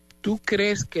ganó. ¿Tú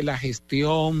crees que la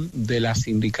gestión de la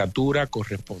sindicatura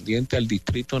correspondiente al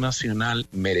Distrito Nacional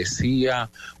merecía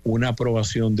una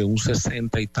aprobación de un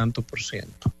 60 y tanto %?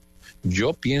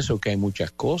 Yo pienso que hay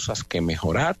muchas cosas que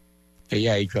mejorar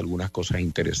Ella ha hecho algunas cosas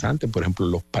interesantes, por ejemplo,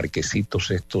 los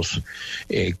parquecitos estos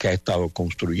que ha estado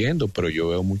construyendo, pero yo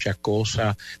veo muchas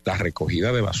cosas. La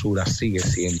recogida de basura sigue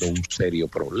siendo un serio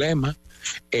problema.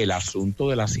 El asunto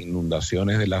de las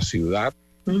inundaciones de la ciudad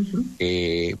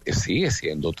sigue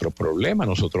siendo otro problema.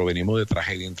 Nosotros venimos de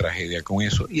tragedia en tragedia con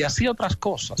eso. Y así otras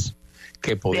cosas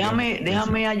que podríamos...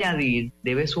 Déjame añadir,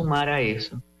 debe sumar a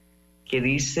eso, que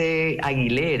dice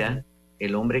Aguilera,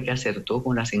 el hombre que acertó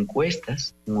con las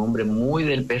encuestas, un hombre muy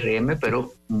del PRM,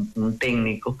 pero un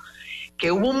técnico,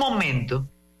 que hubo un momento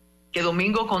que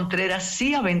Domingo Contreras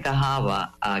sí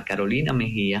aventajaba a Carolina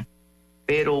Mejía,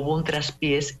 pero hubo un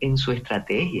traspiés en su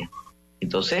estrategia.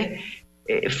 Entonces,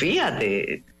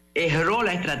 fíjate, erró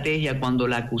la estrategia cuando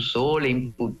la acusó, le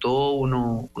imputó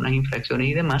unas infracciones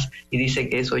y demás, y dice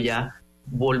que eso ya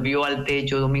volvió al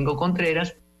techo Domingo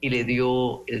Contreras y le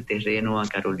dio el terreno a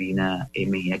Carolina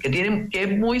Mejía, que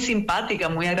es muy simpática,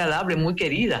 muy agradable, muy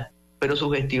querida, pero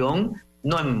su gestión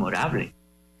no es memorable.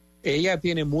 Ella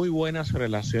tiene muy buenas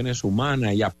relaciones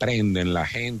humanas, ella aprende en la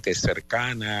gente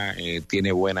cercana,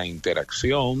 tiene buena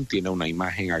interacción, tiene una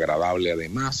imagen agradable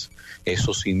además,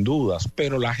 eso sin dudas,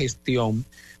 pero la gestión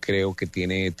creo que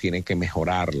tiene que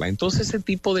mejorarla. Entonces ese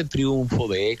tipo de triunfo,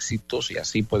 de éxitos, y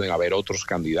así pueden haber otros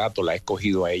candidatos, la he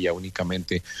escogido a ella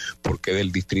únicamente porque es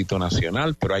del Distrito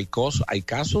Nacional, pero hay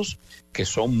casos que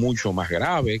son mucho más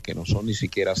graves, que no son ni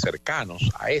siquiera cercanos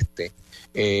a este.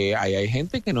 Hay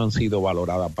gente que no han sido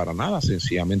valorada para nada,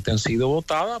 sencillamente han sido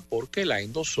votadas porque la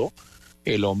endosó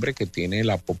el hombre que tiene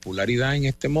la popularidad en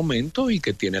este momento y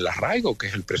que tiene el arraigo, que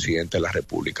es el presidente de la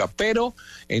República. Pero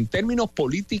en términos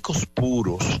políticos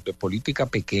puros, de política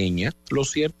pequeña, lo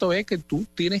cierto es que tú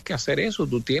tienes que hacer eso,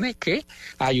 tú tienes que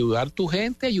ayudar a tu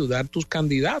gente, ayudar a tus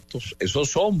candidatos. Esos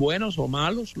son buenos o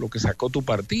malos, lo que sacó tu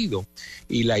partido.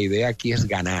 Y la idea aquí es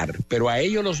ganar, pero a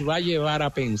ellos los va a llevar a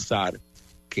pensar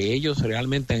que ellos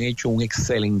realmente han hecho un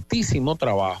excelentísimo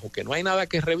trabajo, que no hay nada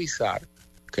que revisar,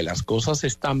 que las cosas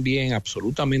están bien,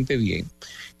 absolutamente bien,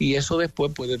 y eso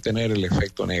después puede tener el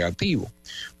efecto negativo.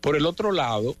 Por el otro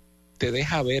lado, te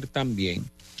deja ver también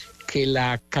que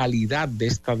la calidad de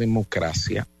esta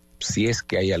democracia, si es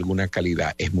que hay alguna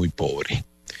calidad, es muy pobre,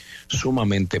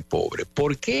 sumamente pobre.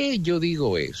 ¿Por qué yo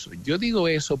digo eso? Yo digo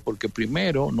eso porque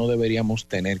primero no deberíamos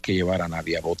tener que llevar a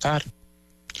nadie a votar.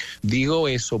 Digo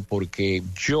eso porque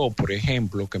yo, por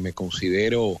ejemplo, que me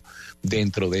considero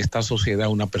dentro de esta sociedad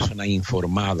una persona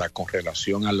informada con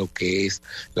relación a lo que es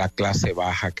la clase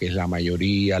baja, que es la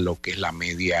mayoría, lo que es la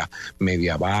media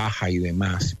baja y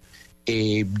demás,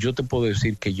 yo te puedo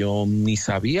decir que yo ni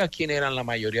sabía quién eran la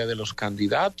mayoría de los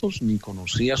candidatos, ni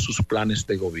conocía sus planes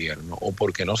de gobierno, o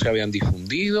porque no se habían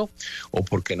difundido, o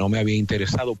porque no me había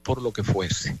interesado, por lo que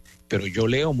fuese. Pero yo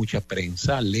leo mucha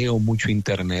prensa, leo mucho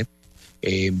internet,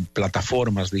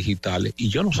 plataformas digitales, y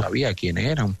yo no sabía quién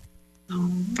eran.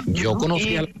 Yo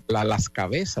conocía las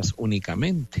cabezas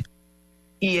únicamente.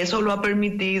 Y eso lo ha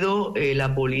permitido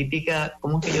la política,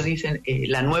 ¿cómo es que ellos dicen?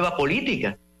 La nueva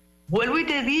política. Vuelvo y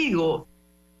te digo,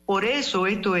 por eso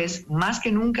esto es más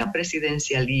que nunca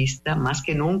presidencialista, más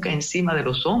que nunca encima de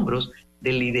los hombros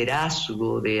del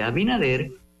liderazgo de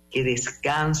Abinader, que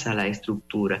descansa la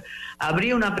estructura.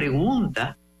 Habría una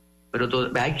pregunta, pero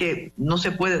no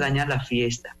se puede dañar la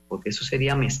fiesta, porque eso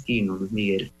sería mezquino, Luis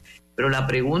Miguel. Pero la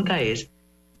pregunta es,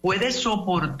 ¿puede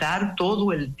soportar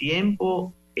todo el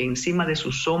tiempo encima de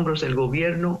sus hombros el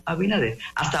gobierno Abinader?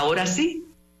 Hasta ahora sí,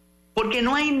 porque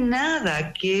no hay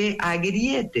nada que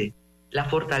agriete la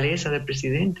fortaleza del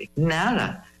presidente,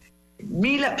 nada.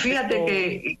 Mira, fíjate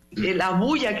que la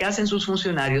bulla que hacen sus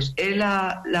funcionarios, él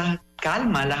la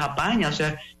calma, las apaña, o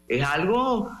sea, es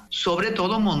algo sobre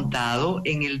todo montado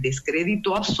en el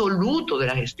descrédito absoluto de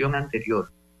la gestión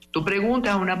anterior. Tú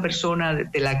preguntas a una persona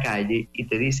de la calle y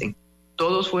te dicen,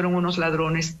 todos fueron unos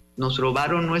ladrones, nos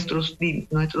robaron nuestro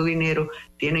dinero,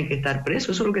 tienen que estar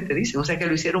presos, eso es lo que te dicen, o sea que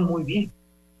lo hicieron muy bien.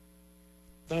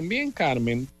 También,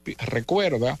 Carmen,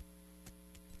 recuerda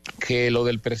que lo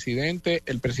del presidente,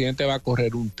 el presidente va a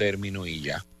correr un término y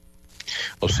ya.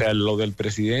 O sea, lo del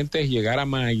presidente es llegar a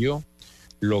mayo,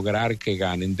 lograr que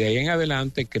ganen. De ahí en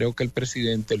adelante, creo que el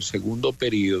presidente, el segundo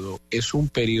periodo, es un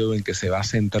periodo en que se va a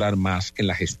centrar más en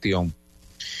la gestión.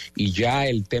 Y ya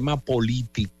el tema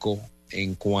político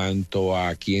en cuanto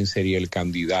a quién sería el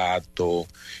candidato,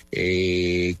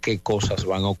 qué cosas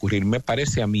van a ocurrir, me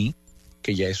parece a mí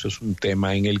que ya eso es un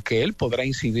tema en el que él podrá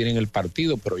incidir en el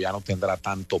partido, pero ya no tendrá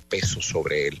tanto peso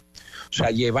sobre él. O sea,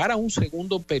 llevar a un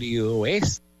segundo periodo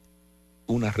es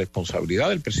una responsabilidad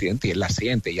del presidente y él la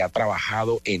siente y ha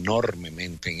trabajado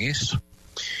enormemente en eso.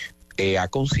 A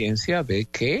conciencia de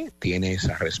que tiene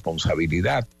esa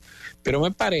responsabilidad. Pero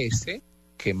me parece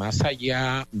que más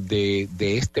allá de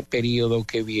este periodo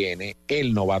que viene,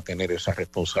 él no va a tener esa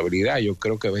responsabilidad. Yo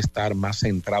creo que va a estar más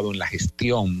centrado en la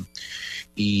gestión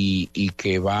y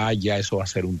que eso va a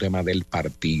ser un tema del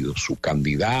partido, su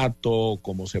candidato,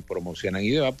 cómo se promocionan y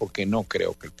demás, porque no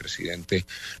creo que el presidente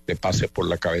le pase por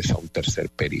la cabeza un tercer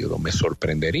periodo. Me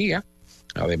sorprendería,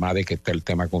 además de que está el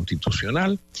tema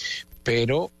constitucional.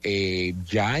 Pero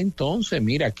ya entonces,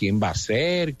 mira, quién va a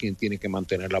ser, quién tiene que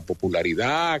mantener la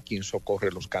popularidad, quién socorre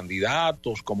a los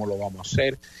candidatos, cómo lo vamos a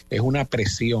hacer. Es una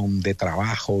presión de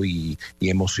trabajo y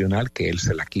emocional que él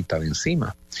se la quita de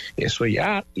encima. Eso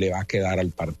ya le va a quedar al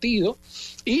partido.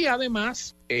 Y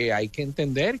además hay que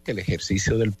entender que el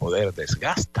ejercicio del poder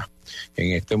desgasta.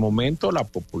 En este momento la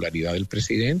popularidad del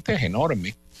presidente es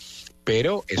enorme.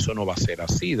 Pero eso no va a ser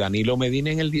así. Danilo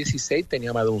Medina en el 16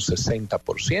 tenía más de un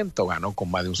 60%, ganó con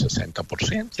más de un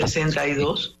 60%.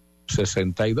 62.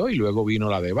 62 y luego vino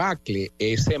la debacle.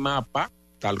 Ese mapa,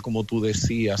 tal como tú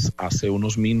decías hace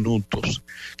unos minutos,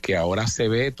 que ahora se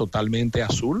ve totalmente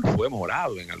azul, fue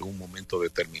morado en algún momento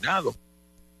determinado.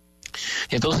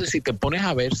 Entonces, si te pones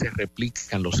a ver, se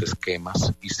replican los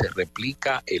esquemas y se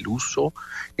replica el uso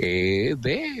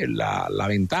de la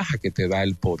ventaja que te da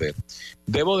el poder.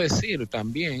 Debo decir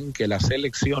también que las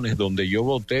elecciones donde yo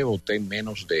voté en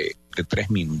menos de 3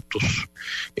 minutos.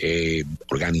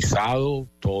 Organizado,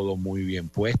 todo muy bien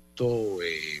puesto,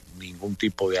 ningún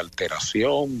tipo de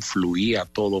alteración, fluía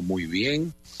todo muy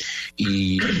bien.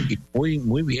 Y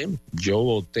muy bien, yo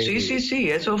voté. Sí,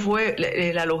 eso fue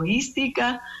la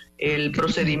logística. El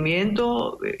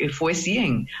procedimiento fue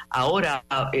 100. Ahora,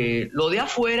 lo de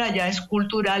afuera ya es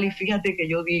cultural y fíjate que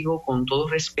yo digo con todo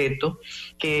respeto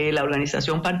que la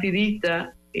organización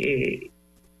partidista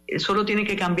solo tiene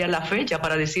que cambiar la fecha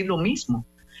para decir lo mismo.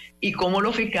 Y como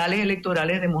los fiscales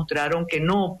electorales demostraron que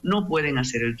no pueden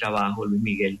hacer el trabajo, Luis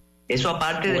Miguel. Eso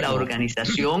aparte de la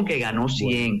organización que ganó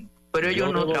 100, pero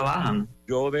ellos no trabajan.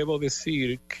 Yo debo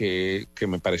decir que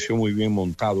me pareció muy bien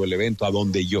montado el evento a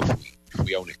donde yo fui.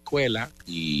 Fui a una escuela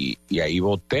y ahí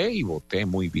voté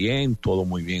muy bien, todo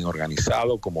muy bien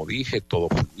organizado, como dije, todo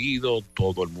fluido,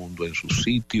 todo el mundo en su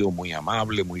sitio, muy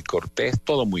amable, muy cortés,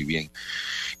 todo muy bien.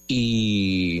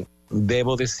 Y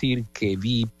debo decir que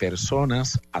vi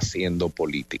personas haciendo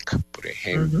política. Por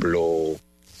ejemplo,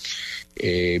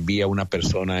 vi a una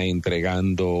persona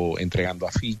entregando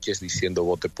afiches diciendo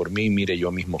vote por mí, mire,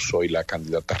 yo mismo soy la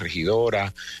candidata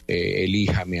regidora,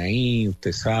 elíjame ahí,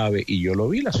 usted sabe, y yo lo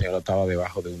vi, la señora estaba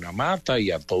debajo de una mata y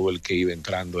a todo el que iba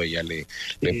entrando ella le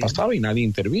pasaba y nadie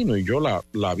intervino, y yo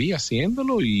la vi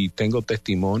haciéndolo y tengo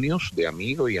testimonios de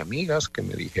amigos y amigas que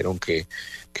me dijeron que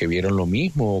vieron lo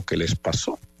mismo o que les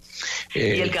pasó. Y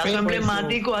el caso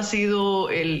emblemático ha sido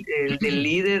el del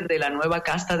líder de la nueva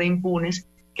casta de impunes,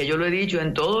 que yo lo he dicho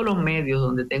en todos los medios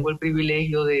donde tengo el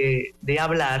privilegio de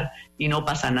hablar y no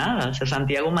pasa nada. O sea,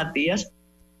 Santiago Matías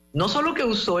no solo que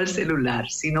usó el celular,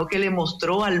 sino que le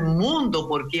mostró al mundo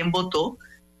por quién votó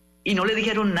y no le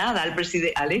dijeron nada.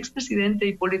 Al expresidente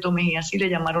Hipólito Mejía sí le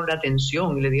llamaron la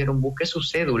atención y le dijeron busque su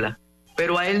cédula,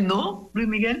 pero a él no, Luis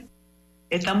Miguel.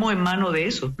 Estamos en manos de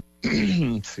eso.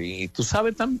 Sí, tú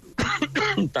sabes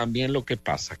también lo que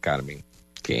pasa, Carmen,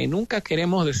 que nunca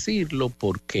queremos decirlo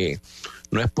porque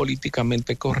no es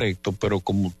políticamente correcto, pero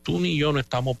como tú ni yo no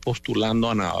estamos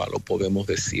postulando a nada, lo podemos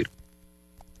decir.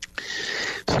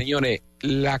 Señores,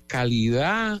 la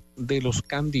calidad de los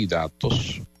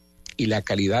candidatos y la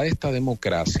calidad de esta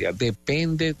democracia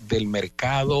depende del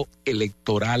mercado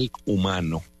electoral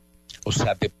humano, o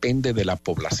sea, depende de la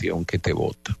población que te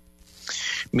vota.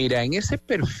 Mira, en ese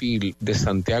perfil de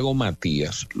Santiago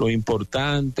Matías, lo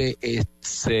importante es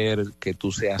que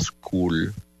tú seas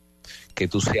cool, que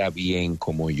tú seas bien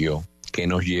como yo, que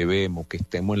nos llevemos, que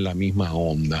estemos en la misma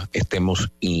onda,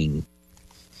 estemos in.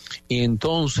 Y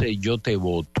entonces yo te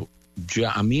voto.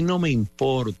 A mí no me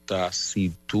importa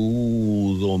si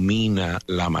tú dominas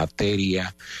la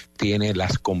materia, tienes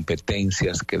las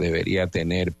competencias que debería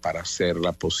tener para hacer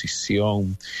la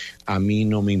posición. A mí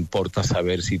no me importa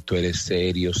saber si tú eres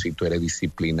serio, si tú eres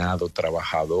disciplinado,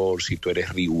 trabajador, si tú eres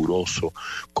riguroso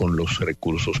con los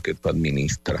recursos que tú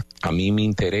administras. A mí me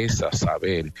interesa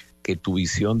saber que tu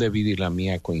visión de vida y la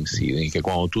mía coinciden y que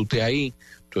cuando tú estés ahí,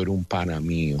 tú eres un pana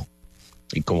mío.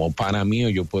 Y como pana mío,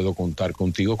 yo puedo contar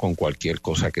contigo con cualquier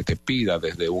cosa que te pida,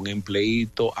 desde un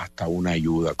empleíto hasta una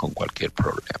ayuda con cualquier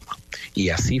problema. Y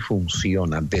así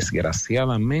funciona,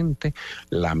 desgraciadamente,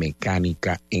 la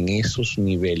mecánica en esos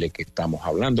niveles que estamos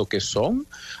hablando, que son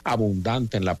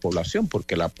abundantes en la población,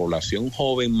 porque la población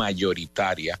joven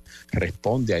mayoritaria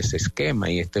responde a ese esquema,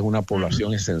 y esta es una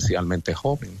población esencialmente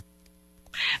joven.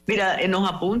 Mira, nos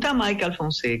apunta Michael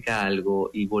Fonseca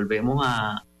algo y volvemos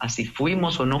a a si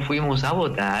fuimos o no fuimos a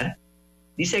votar,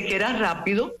 dice que era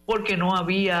rápido porque no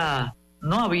había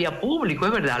público,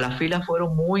 es verdad, las filas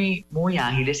fueron muy, muy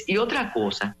ágiles. Y otra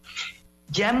cosa,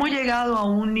 ya hemos llegado a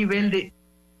un nivel de,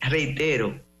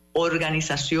 reitero,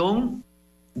 organización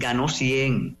ganó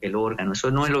 100 el órgano, eso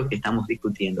no es lo que estamos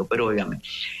discutiendo, pero óigame,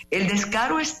 el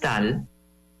descaro es tal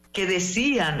que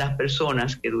decían las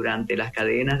personas que durante las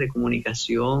cadenas de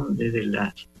comunicación, desde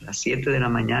las 7 de la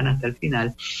mañana hasta el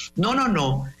final,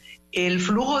 no, el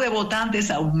flujo de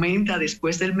votantes aumenta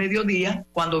después del mediodía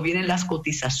cuando vienen las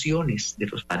cotizaciones de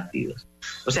los partidos.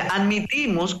 O sea,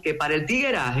 admitimos que para el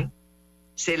tigueraje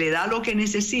se le da lo que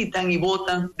necesitan y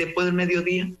votan después del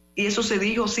mediodía. Y eso se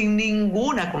dijo sin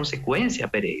ninguna consecuencia,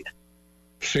 Pereira.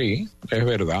 Sí, es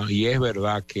verdad. Y es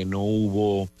verdad que no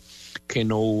hubo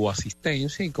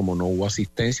asistencia, y como no hubo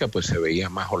asistencia, pues se veía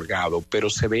más holgado, pero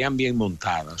se veían bien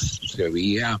montadas. Se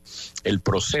veía el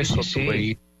proceso, sí. Tú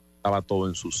veías, estaba todo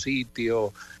en su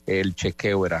sitio, el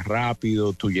chequeo era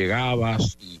rápido, tú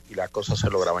llegabas y las cosas se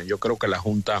lograban. Yo creo que la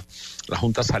Junta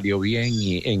salió bien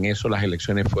y en eso las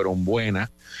elecciones fueron buenas,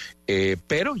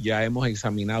 pero ya hemos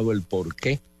examinado el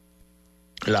porqué.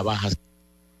 La baja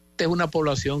es una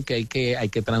población que hay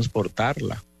que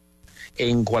transportarla.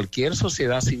 En cualquier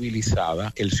sociedad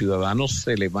civilizada, el ciudadano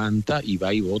se levanta y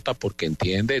va y vota porque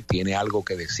entiende, tiene algo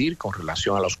que decir con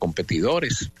relación a los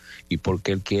competidores y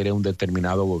porque él quiere un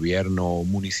determinado gobierno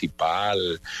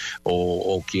municipal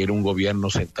o quiere un gobierno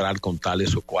central con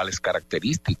tales o cuales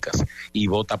características y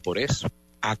vota por eso.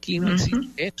 Aquí no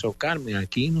existe eso, Carmen.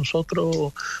 Aquí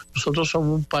nosotros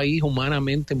somos un país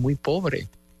humanamente muy pobre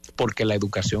porque la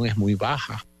educación es muy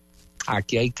baja.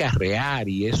 Aquí hay que arrear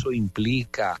y eso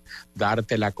implica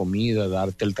darte la comida,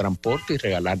 darte el transporte y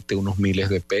regalarte unos miles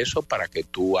de pesos para que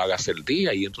tú hagas el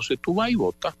día y entonces tú vas y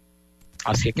votas.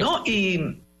 Así es que... No,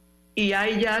 y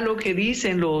hay ya lo que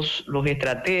dicen los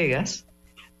estrategas.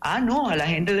 No, a la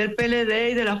gente del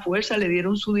PLD y de la Fuerza le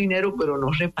dieron su dinero, pero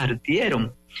no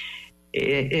repartieron.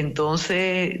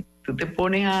 Entonces, tú te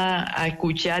pones a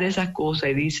escuchar esas cosas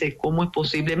y dices, ¿cómo es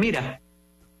posible? Mira,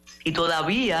 y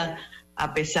todavía...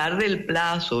 a pesar del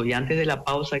plazo, y antes de la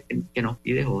pausa que nos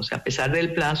pide José, a pesar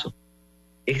del plazo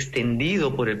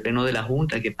extendido por el Pleno de la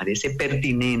Junta, que parece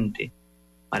pertinente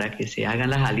para que se hagan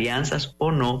las alianzas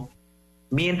o no,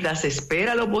 mientras se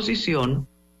espera la oposición,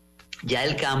 ya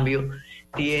el cambio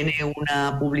tiene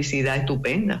una publicidad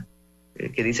estupenda,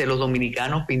 que dice: los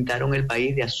dominicanos pintaron el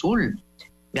país de azul,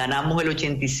 ganamos el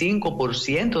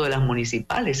 85% de las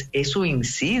municipales. Eso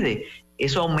incide,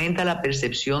 eso aumenta la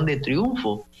percepción de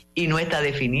triunfo. Y no está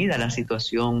definida la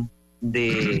situación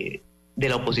de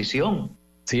la oposición.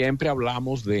 Siempre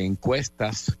hablamos de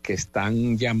encuestas que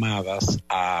están llamadas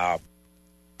a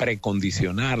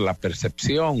precondicionar la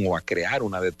percepción o a crear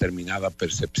una determinada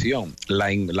percepción.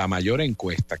 La mayor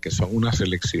encuesta, que son unas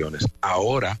elecciones,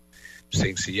 ahora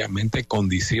sencillamente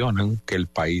condicionan que el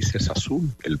país es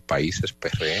azul, el país es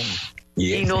PRM.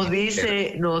 Y nos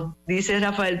dice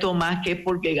Rafael Tomás que es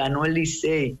porque ganó el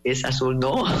Licey, es azul,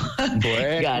 no,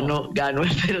 bueno, ganó el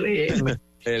PRM.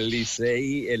 El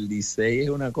Licey es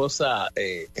una cosa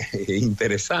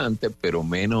interesante, pero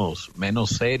menos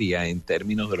seria en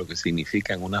términos de lo que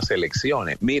significan unas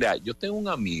elecciones. Mira, yo tengo un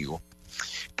amigo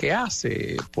que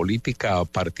hace política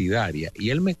partidaria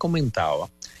y él me comentaba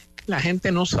que la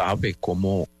gente no sabe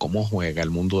cómo juega el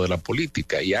mundo de la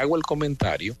política, y hago el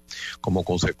comentario como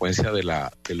consecuencia de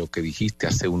lo que dijiste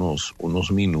hace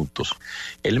unos minutos.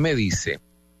 Él me dice: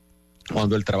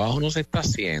 cuando el trabajo no se está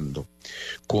haciendo,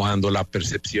 cuando la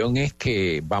percepción es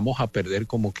que vamos a perder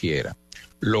como quiera,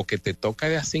 lo que te toca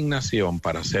de asignación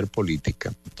para hacer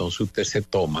política, entonces usted se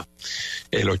toma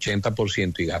el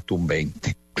 80% y gasta un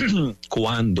 20%.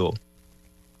 Cuando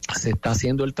se está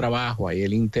haciendo el trabajo, hay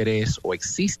el interés o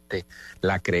existe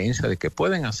la creencia de que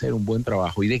pueden hacer un buen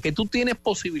trabajo y de que tú tienes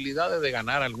posibilidades de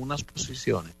ganar algunas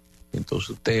posiciones, entonces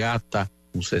usted gasta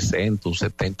un 60, un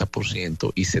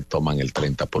 70% y se toman el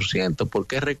 30%,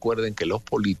 porque recuerden que los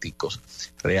políticos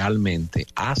realmente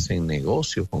hacen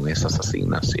negocio con esas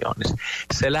asignaciones.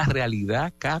 Esa es la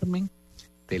realidad, Carmen,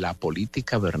 de la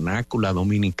política vernácula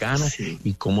dominicana, sí,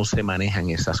 y cómo se manejan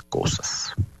esas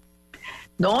cosas.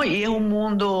 No, y es un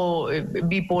mundo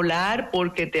bipolar,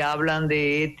 porque te hablan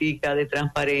de ética, de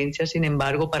transparencia, sin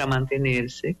embargo, para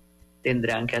mantenerse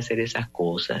tendrán que hacer esas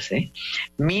cosas,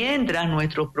 Mientras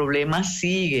nuestros problemas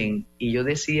siguen, y yo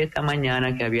decía esta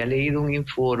mañana que había leído un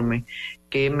informe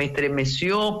que me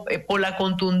estremeció por la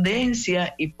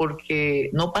contundencia y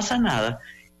porque no pasa nada,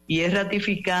 y es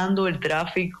ratificando el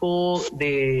tráfico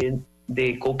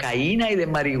de cocaína y de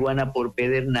marihuana por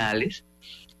Pedernales,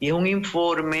 y es un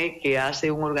informe que hace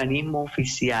un organismo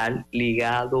oficial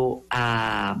ligado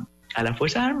a las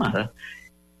Fuerzas Armadas.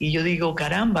 Y yo digo,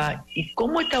 caramba, ¿y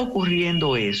cómo está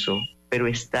ocurriendo eso? Pero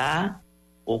está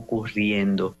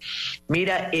ocurriendo.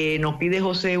 Mira, nos pide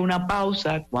José una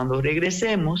pausa cuando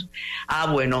regresemos.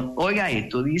 Bueno, oiga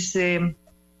esto, dice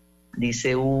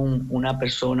una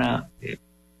persona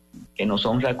que nos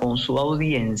honra con su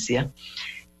audiencia,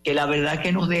 que la verdad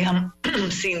que nos dejan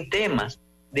sin temas.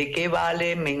 ¿De qué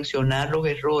vale mencionar los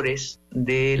errores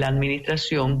de la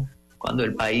administración cuando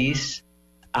el país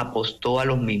apostó a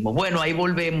los mismos? Bueno, ahí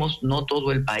volvemos, no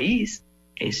todo el país,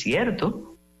 es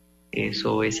cierto,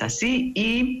 eso es así.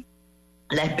 Y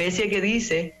la especie que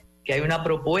dice que hay una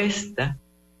propuesta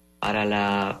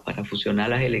para fusionar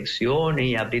las elecciones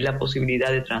y abrir la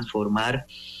posibilidad de transformar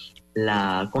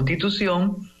la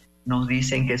Constitución, nos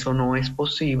dicen que eso no es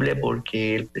posible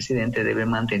porque el presidente debe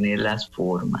mantener las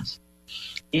formas.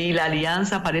 Y la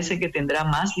alianza parece que tendrá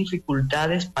más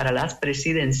dificultades para las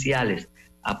presidenciales,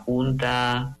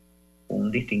 apunta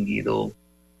un distinguido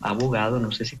abogado,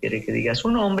 no sé si quiere que diga su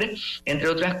nombre, entre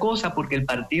otras cosas porque el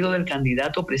partido del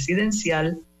candidato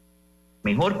presidencial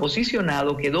mejor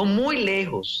posicionado quedó muy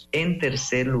lejos en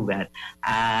tercer lugar.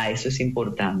 Eso es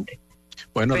importante.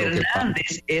 Bueno,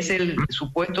 Fernández es el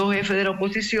supuesto jefe de la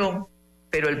oposición,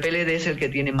 pero el PLD es el que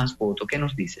tiene más votos. ¿Qué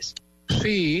nos dices?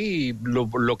 Sí,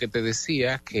 lo que te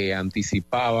decía, que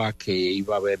anticipaba que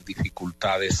iba a haber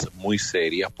dificultades muy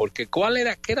serias, porque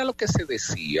 ¿qué era lo que se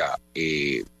decía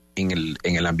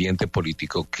en el ambiente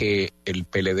político? Que el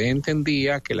PLD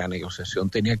entendía que la negociación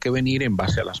tenía que venir en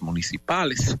base a las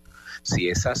municipales. Si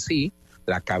es así,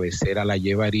 la cabecera la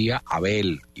llevaría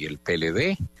Abel y el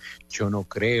PLD. Yo no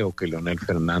creo que Leonel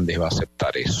Fernández va a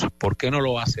aceptar eso. ¿Por qué no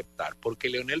lo va a aceptar? Porque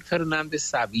Leonel Fernández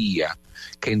sabía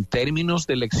que en términos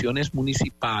de elecciones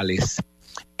municipales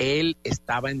él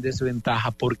estaba en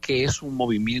desventaja porque es un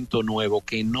movimiento nuevo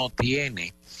que no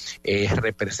tiene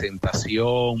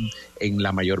representación en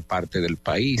la mayor parte del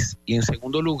país. Y en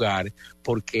segundo lugar,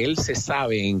 porque él se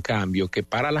sabe, en cambio, que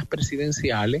para las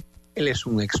presidenciales él es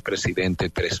un expresidente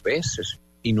 3 veces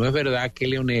y no es verdad que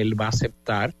Leonel va a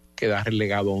aceptar quedar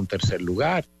relegado a un tercer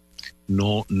lugar.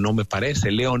 No me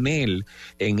parece. Leonel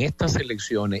en estas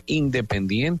elecciones,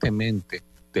 independientemente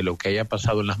de lo que haya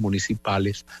pasado en las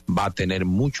municipales, va a tener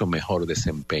mucho mejor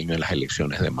desempeño en las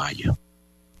elecciones de mayo.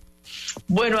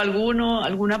 Bueno,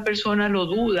 algunas personas lo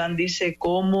dudan, dice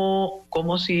cómo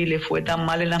si le fue tan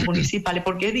mal en las municipales,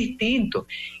 porque es distinto.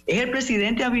 Es el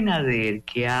presidente Abinader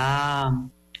que ha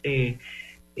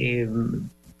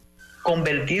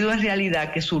convertido en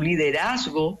realidad que su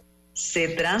liderazgo se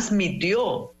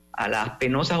transmitió a las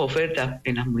penosas ofertas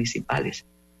en las municipales,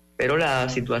 pero la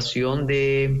situación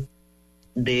de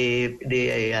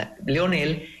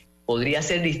Leonel podría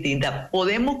ser distinta.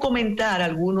 Podemos comentar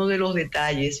algunos de los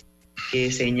detalles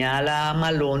que señala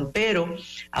Malón, pero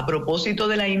a propósito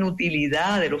de la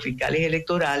inutilidad de los fiscales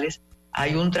electorales,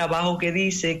 hay un trabajo que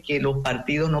dice que los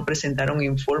partidos no presentaron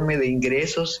informe de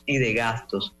ingresos y de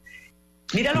gastos.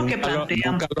 Mira lo que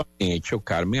plantean. Nunca lo han hecho,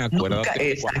 Carmen.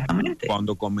 Acuérdate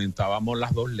cuando comentábamos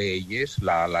las dos leyes,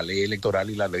 la ley electoral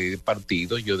y la ley de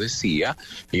partidos, yo decía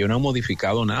que ellos no han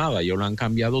modificado nada, ellos lo han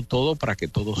cambiado todo para que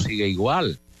todo siga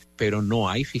igual, pero no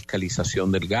hay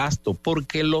fiscalización del gasto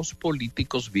porque los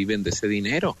políticos viven de ese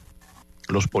dinero.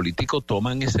 Los políticos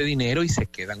toman ese dinero y se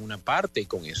quedan una parte y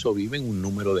con eso viven un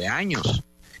número de años.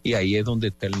 Y ahí es donde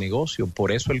está el negocio.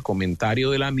 Por eso el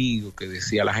comentario del amigo que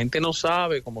decía, la gente no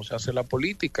sabe cómo se hace la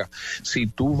política. Si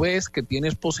tú ves que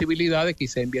tienes posibilidades,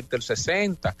 quizá invierte el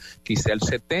 60, quizá el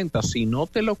 70. Si no,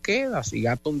 te lo quedas y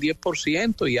gasta un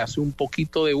 10% y hace un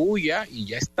poquito de bulla y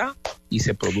ya está. Y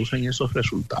se producen esos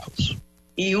resultados.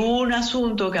 Y un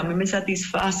asunto que a mí me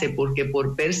satisface porque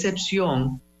por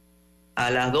percepción, a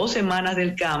las 2 semanas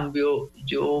del cambio,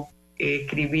 yo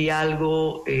escribí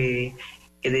algo que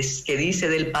dice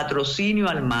del patrocinio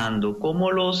al mando,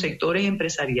 cómo los sectores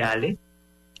empresariales,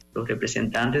 los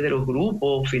representantes de los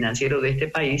grupos financieros de este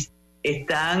país,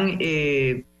 están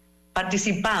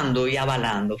participando y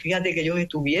avalando. Fíjate que ellos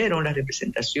estuvieron, la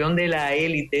representación de la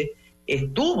élite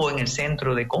estuvo en el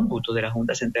centro de cómputo de la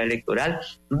Junta Central Electoral,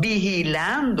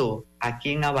 vigilando a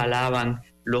quién avalaban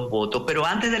los votos. Pero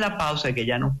antes de la pausa, que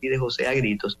ya nos pide José a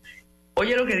gritos,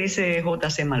 oye lo que dice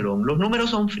J.C. Malón, los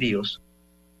números son fríos.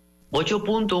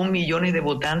 8.1 millones de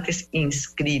votantes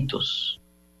inscritos.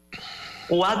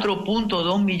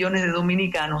 4.2 millones de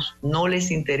dominicanos no les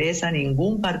interesa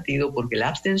ningún partido porque la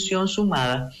abstención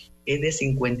sumada es de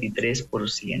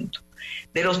 53%.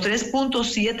 De los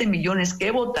 3.7 millones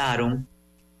que votaron,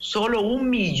 solo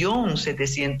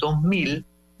 1.700.000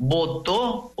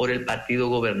 votó por el partido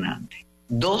gobernante.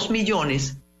 2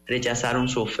 millones rechazaron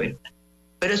su oferta.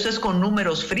 Pero eso es con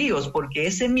números fríos, porque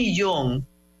ese millón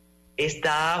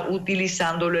está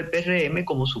utilizándolo el PRM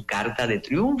como su carta de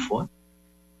triunfo.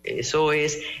 Eso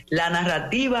es, la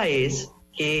narrativa es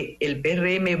que el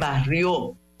PRM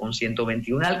barrió con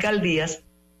 121 alcaldías,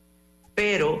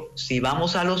 pero si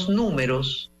vamos a los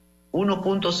números,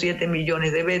 1.7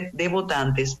 millones de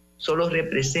votantes solo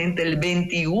representa el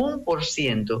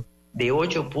 21% de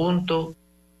 8.1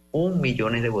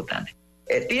 millones de votantes.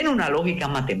 Tiene una lógica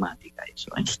matemática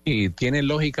eso, ¿eh? Sí, tiene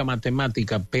lógica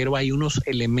matemática, pero hay unos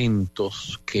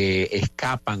elementos que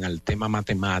escapan al tema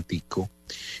matemático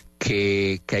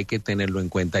que hay que tenerlo en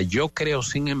cuenta. Yo creo,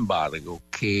 sin embargo,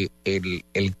 que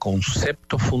el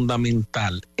concepto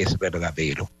fundamental es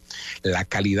verdadero. La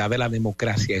calidad de la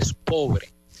democracia es pobre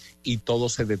y todo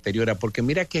se deteriora, porque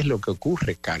mira qué es lo que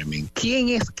ocurre, Carmen. ¿Quién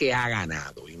es que ha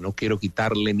ganado? Y no quiero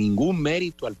quitarle ningún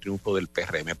mérito al triunfo del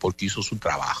PRM porque hizo su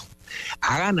trabajo.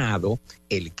 Ha ganado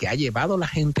el que ha llevado a la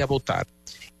gente a votar,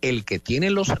 el que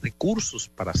tiene los recursos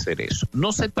para hacer eso.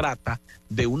 No se trata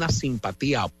de una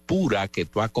simpatía pura que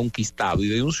tú has conquistado y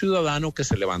de un ciudadano que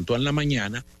se levantó en la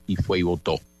mañana y fue y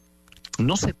votó.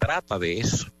 No se trata de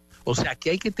eso. O sea, que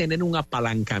hay que tener un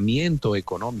apalancamiento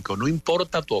económico. No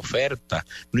importa tu oferta,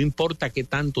 no importa qué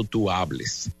tanto tú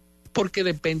hables, porque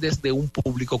dependes de un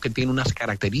público que tiene unas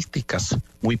características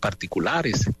muy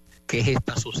particulares, que es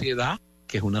esta sociedad,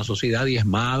 que es una sociedad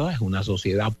diezmada, es una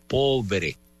sociedad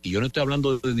pobre. Y yo no estoy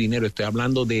hablando de dinero, estoy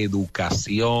hablando de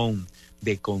educación,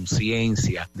 de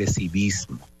conciencia, de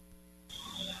civismo.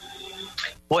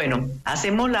 Bueno,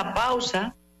 hacemos la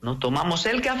pausa, nos tomamos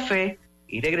el café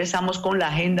y regresamos con la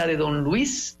agenda de don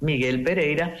Luis Miguel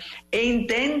Pereira e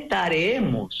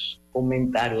intentaremos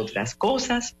comentar otras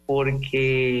cosas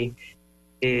porque,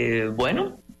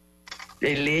 bueno,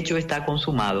 el hecho está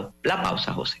consumado. La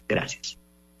pausa, José. Gracias.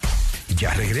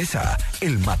 Ya regresa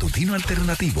el Matutino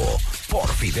Alternativo por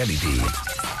Fidelity.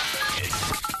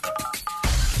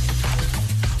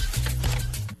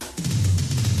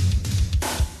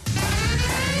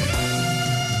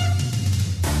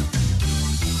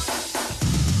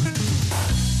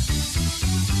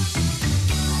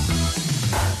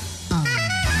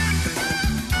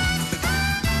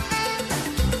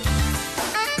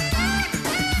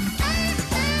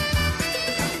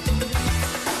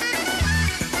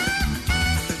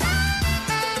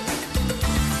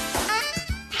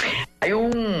 Hay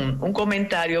un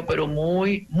comentario, pero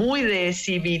muy de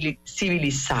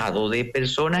civilizado, de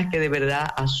personas que de verdad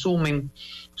asumen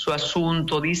su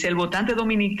asunto. Dice: el votante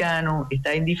dominicano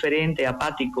está indiferente,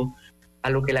 apático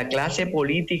a lo que la clase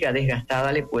política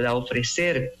desgastada le pueda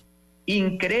ofrecer,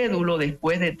 incrédulo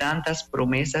después de tantas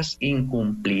promesas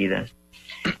incumplidas.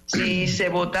 Si se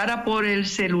votara por el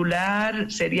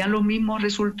celular, serían los mismos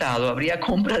resultados, habría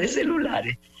compra de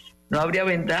celulares. No habría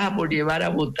ventaja por llevar a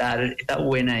votar. Está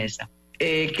buena esa.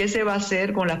 ¿Qué se va a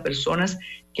hacer con las personas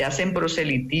que hacen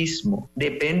proselitismo?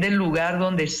 Depende del lugar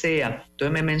donde sea.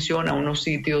 Entonces me menciona unos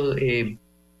sitios del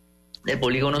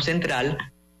Polígono Central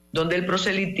donde el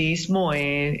proselitismo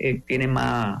tiene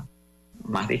más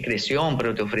discreción,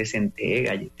 pero te ofrecen té,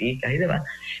 galletitas y demás.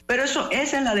 Pero esa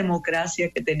es la democracia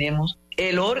que tenemos.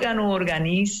 El órgano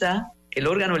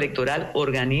electoral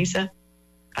organiza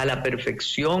a la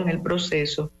perfección el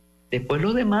proceso. Después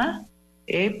lo demás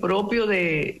es propio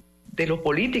de los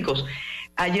políticos.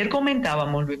 Ayer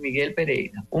comentábamos, Luis Miguel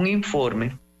Pereira, un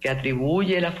informe que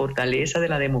atribuye la fortaleza de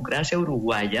la democracia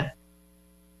uruguaya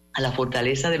a la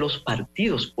fortaleza de los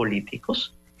partidos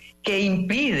políticos que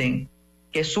impiden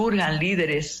que surjan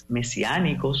líderes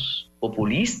mesiánicos,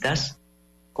 populistas,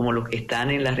 como los que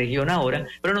están en la región ahora,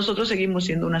 pero nosotros seguimos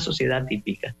siendo una sociedad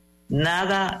típica.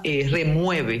 Nada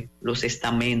remueve los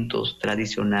estamentos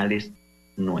tradicionales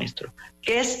nuestro.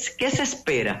 ¿Qué se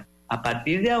espera a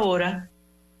partir de ahora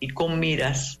y con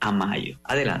miras a mayo?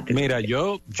 Adelante. Mira,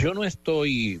 yo no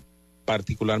estoy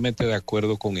particularmente de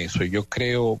acuerdo con eso. Yo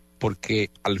creo, porque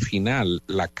al final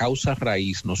la causa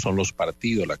raíz no son los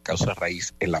partidos, la causa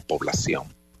raíz es la población.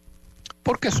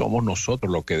 Porque somos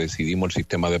nosotros los que decidimos el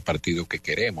sistema de partido que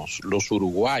queremos. Los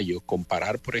uruguayos,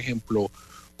 comparar, por ejemplo,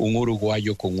 un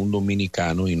uruguayo con un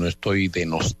dominicano, y no estoy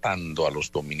denostando a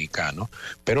los dominicanos,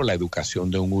 pero la educación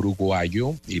de un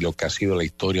uruguayo y lo que ha sido la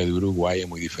historia de Uruguay es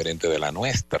muy diferente de la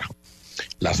nuestra.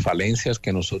 Las falencias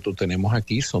que nosotros tenemos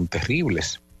aquí son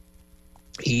terribles.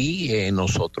 Y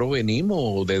nosotros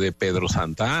venimos desde Pedro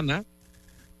Santana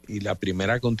y la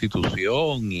primera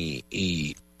constitución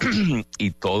y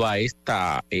toda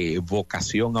esta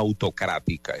vocación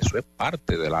autocrática. Eso es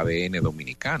parte del ADN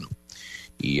dominicano.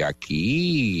 Y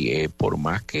aquí, por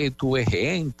más que tú ves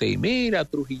gente, y mira,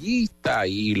 trujillista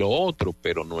y lo otro,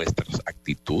 pero nuestras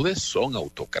actitudes son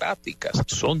autocráticas,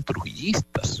 son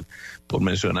trujillistas. Por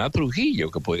mencionar a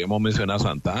Trujillo, que podríamos mencionar a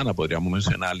Santana, podríamos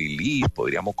mencionar a Lilis,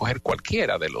 podríamos coger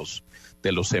cualquiera de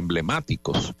los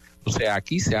emblemáticos. O sea,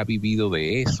 aquí se ha vivido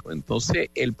de eso. Entonces,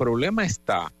 el problema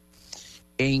está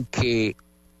en que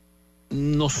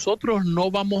nosotros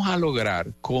no vamos a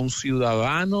lograr con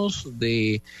ciudadanos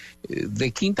de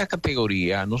quinta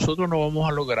categoría, nosotros no vamos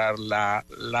a lograr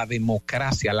la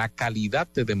democracia, la calidad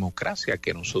de democracia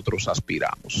que nosotros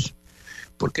aspiramos.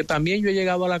 Porque también yo he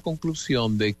llegado a la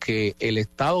conclusión de que el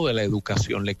estado de la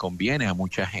educación le conviene a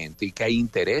mucha gente y que hay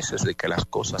intereses de que las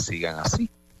cosas sigan así.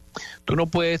 Tú no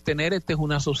puedes tener, esta es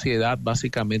una sociedad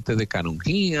básicamente de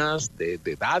canonjías,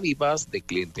 de dádivas, de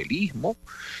clientelismo,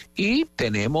 y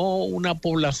tenemos una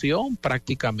población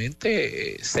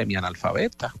prácticamente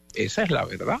semianalfabeta. Esa es la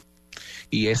verdad.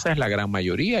 Y esa es la gran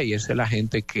mayoría, y esa es la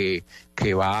gente que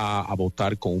va a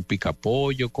votar con un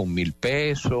picapollo, con 1,000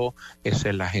 pesos, esa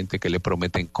es la gente que le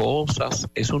prometen cosas,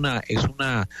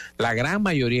 la gran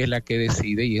mayoría es la que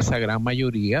decide, y esa gran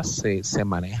mayoría se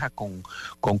maneja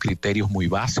con criterios muy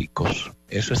básicos.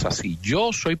 Eso es así.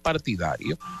 Yo soy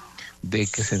partidario de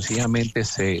que sencillamente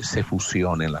se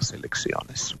fusionen las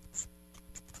elecciones.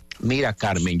 Mira,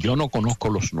 Carmen, yo no conozco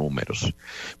los números,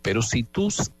 pero si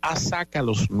tú sacas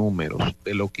los números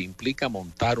de lo que implica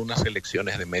montar unas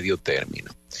elecciones de medio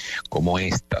término, como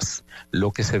estas, lo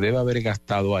que se debe haber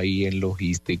gastado ahí en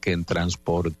logística, en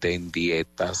transporte, en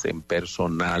dietas, en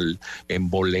personal, en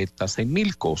boletas, en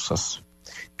 1,000 cosas,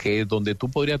 que donde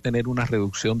tú podrías tener una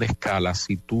reducción de escala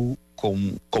si tú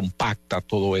compacta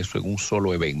todo eso en un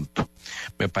solo evento.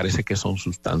 Me parece que son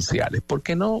sustanciales,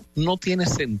 porque no tiene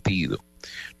sentido.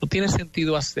 No tiene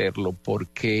sentido hacerlo,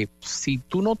 porque si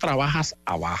tú no trabajas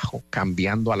abajo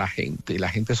cambiando a la gente, y la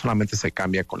gente solamente se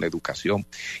cambia con la educación,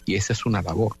 y esa es una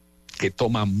labor que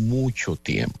toma mucho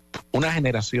tiempo. Una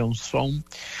generación son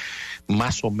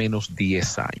más o menos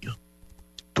 10 años.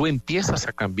 Tú empiezas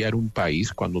a cambiar un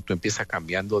país cuando tú empiezas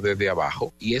cambiando desde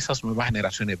abajo, y esas nuevas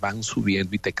generaciones van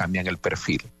subiendo y te cambian el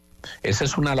perfil. Esa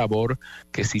es una labor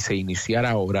que si se iniciara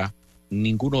ahora,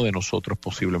 ninguno de nosotros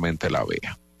posiblemente la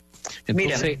vea.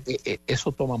 Entonces,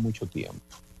 eso toma mucho tiempo.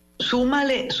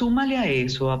 Súmale a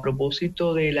eso, a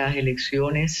propósito de las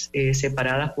elecciones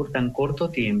separadas por tan corto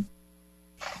tiempo,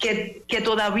 que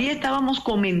todavía estábamos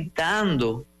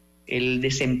comentando el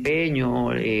desempeño,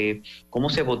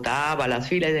 cómo se votaba, las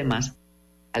filas y demás,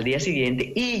 al día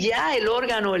siguiente, y ya el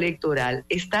órgano electoral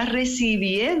está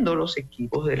recibiendo los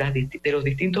equipos de los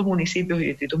distintos municipios y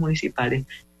distritos municipales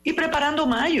y preparando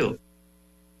mayo.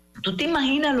 ¿Tú te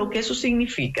imaginas lo que eso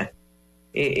significa?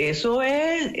 Eso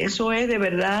es de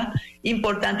verdad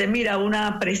importante. Mira,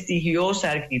 una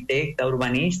prestigiosa arquitecta,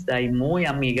 urbanista y muy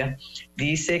amiga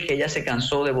dice que ella se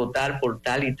cansó de votar por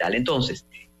tal y tal. Entonces,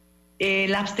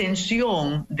 la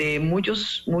abstención de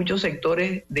muchos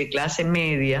sectores de clase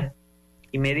media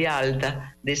y media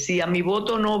alta decía, mi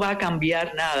voto no va a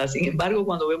cambiar nada. Sin embargo,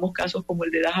 cuando vemos casos como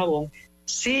el de Dajabón,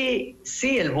 sí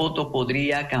el voto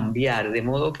podría cambiar, de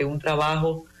modo que un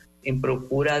trabajo en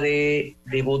procura de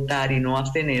votar y no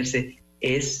abstenerse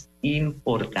es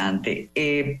importante.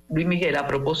 Luis Miguel, a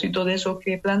propósito de eso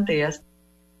que planteas,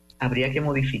 habría que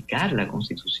modificar la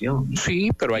Constitución.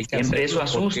 Sí, pero hay que hacerlo, eso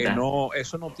asusta. Porque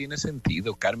eso no tiene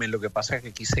sentido, Carmen. Lo que pasa es que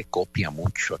aquí se copia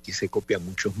mucho, aquí se copian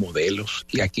muchos modelos,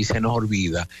 y aquí se nos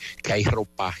olvida que hay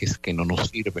ropajes que no nos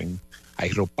sirven, hay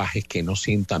ropajes que no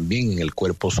sientan bien en el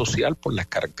cuerpo social por las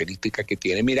características que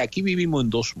tiene. Mira, aquí vivimos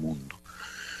en dos mundos.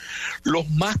 Los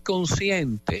más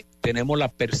conscientes tenemos la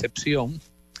percepción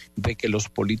de que los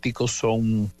políticos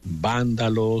son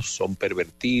vándalos, son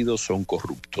pervertidos, son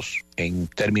corruptos en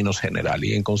términos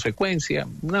generales, y en consecuencia,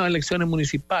 unas elecciones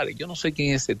municipales, yo no sé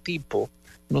quién es ese tipo,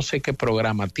 no sé qué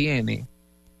programa tiene,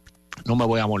 no me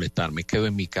voy a molestar, me quedo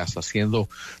en mi casa haciendo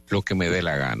lo que me dé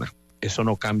la gana. Eso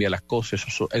no cambia las cosas,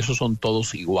 esos son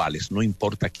todos iguales, no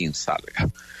importa quién salga.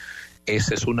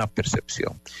 Esa es una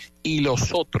percepción. Y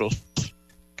los otros,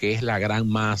 que es la gran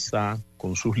masa,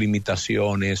 con sus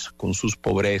limitaciones, con sus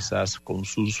pobrezas, con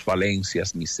sus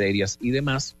falencias, miserias y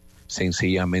demás,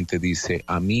 sencillamente dice,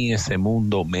 a mí ese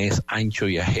mundo me es ancho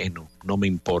y ajeno, no me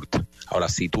importa. Ahora,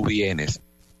 si tú vienes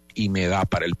y me da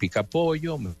para el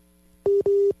picapollo...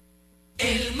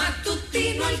 El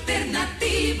matutino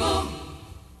alternativo.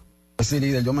 Sí,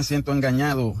 líder, yo me siento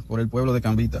engañado por el pueblo de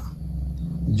Cambita.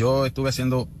 Yo estuve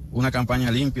haciendo una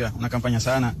campaña limpia, una campaña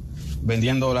sana,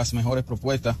 vendiendo las mejores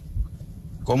propuestas.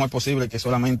 ¿Cómo es posible que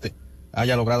solamente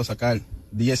haya logrado sacar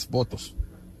 10 votos?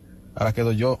 Ahora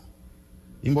quedo yo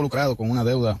involucrado con una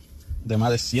deuda de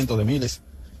más de cientos de miles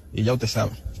y ya usted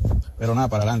sabe. Pero nada,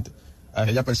 para adelante. A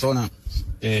aquella persona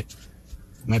que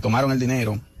me tomaron el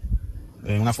dinero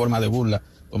en una forma de burla,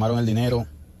 tomaron el dinero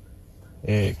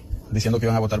diciendo que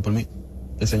iban a votar por mí.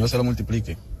 El Señor se lo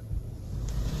multiplique.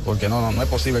 Porque no es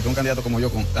posible que un candidato como yo,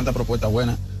 con tanta propuesta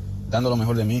buena, dando lo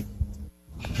mejor de mí.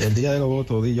 El día de los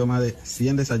votos di yo más de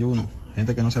 100 desayunos.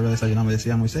 Gente que no sabía desayunar me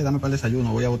decía, Moisés, dame para el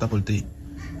desayuno, voy a votar por ti.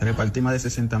 Repartí más de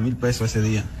 60,000 pesos ese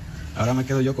día. Ahora me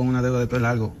quedo yo con una deuda de pelo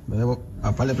largo. Le debo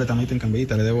a par de pretamitos en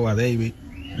Cambita, le debo a David,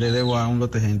 le debo a un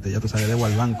lote de gente, ya tú sabes, le debo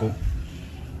al banco,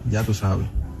 ya tú sabes.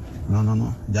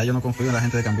 No, ya yo no confío en la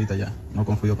gente de Cambita ya, no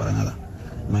confío para nada.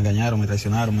 Me engañaron, me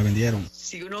traicionaron, me vendieron.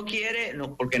 Si uno quiere,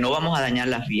 no, porque no vamos a dañar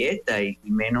la fiesta y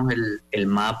menos el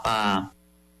mapa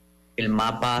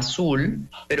azul,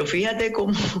 pero fíjate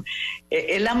cómo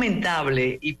es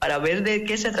lamentable, y para ver de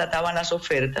qué se trataban las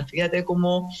ofertas, fíjate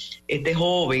cómo este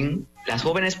joven, las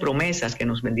jóvenes promesas que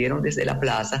nos vendieron desde la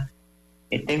plaza,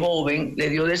 este joven le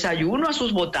dio desayuno a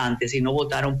sus votantes y no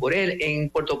votaron por él. En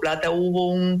Puerto Plata hubo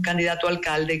un candidato a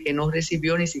alcalde que no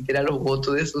recibió ni siquiera los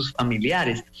votos de sus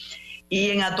familiares. Y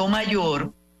en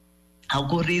Atomayor ha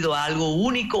ocurrido algo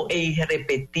único e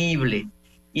irrepetible,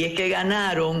 y es que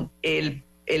ganaron el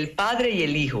padre y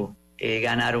el hijo,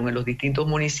 ganaron en los distintos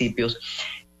municipios.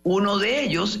 Uno de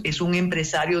ellos es un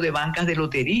empresario de bancas de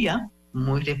lotería,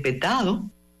 muy respetado,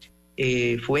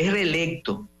 fue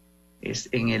reelecto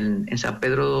en San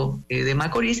Pedro de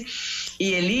Macorís,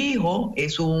 y el hijo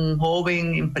es un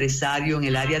joven empresario en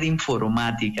el área de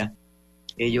informática.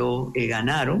 Ellos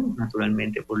ganaron,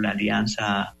 naturalmente, por la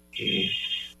alianza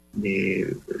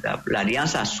la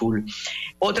Alianza Azul.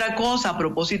 Otra cosa, a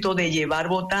propósito de llevar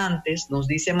votantes, nos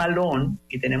dice Malón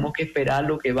que tenemos que esperar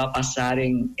lo que va a pasar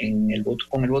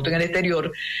con el voto en el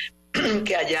exterior,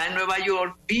 que allá en Nueva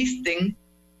York visten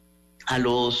a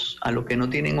los que no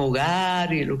tienen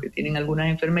hogar y a los que tienen algunas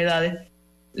enfermedades,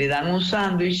 le dan un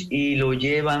sándwich y lo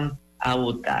llevan a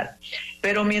votar.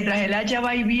 Pero mientras el hacha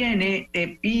va y viene, te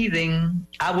piden,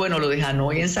 lo de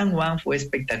Hanoi en San Juan fue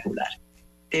espectacular.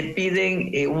 Te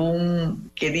piden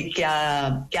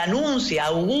que anuncie,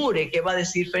 augure qué va a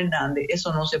decir Fernández.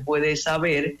 Eso no se puede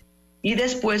saber. Y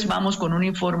después vamos con una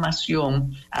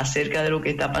información acerca de lo que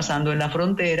está pasando en la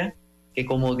frontera, que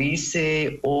como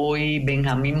dice hoy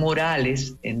Benjamín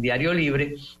Morales en Diario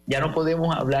Libre, ya no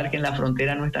podemos hablar que en la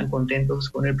frontera no están contentos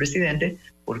con el presidente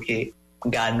porque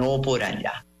ganó por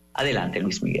allá. Adelante,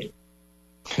 Luis Miguel.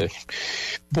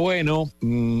 Bueno,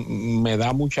 me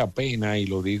da mucha pena, y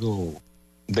lo digo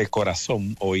de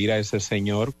corazón, oír a ese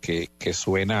señor que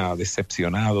suena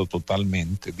decepcionado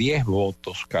totalmente. 10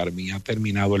 votos, Carmen, ha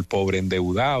terminado el pobre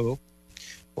endeudado,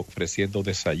 ofreciendo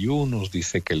desayunos,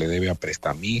 dice que le debe a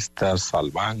prestamistas,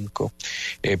 al banco,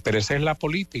 pero esa es la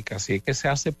política, así es que se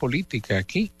hace política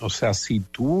aquí. O sea, si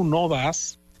tú no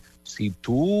das, si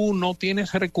tú no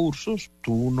tienes recursos,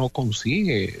 tú no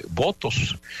consigues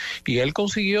votos. Y él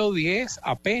consiguió 10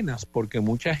 apenas, porque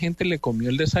mucha gente le comió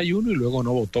el desayuno y luego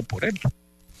no votó por él.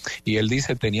 Y él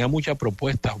dice, tenía muchas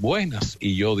propuestas buenas,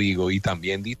 y yo digo, y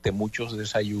también diste muchos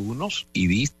desayunos y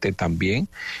diste también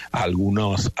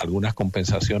algunas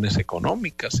compensaciones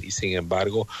económicas, y sin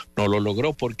embargo no lo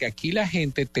logró, porque aquí la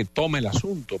gente te toma el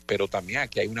asunto, pero también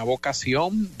aquí hay una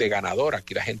vocación de ganador.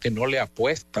 Aquí la gente no le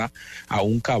apuesta a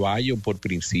un caballo por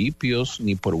principios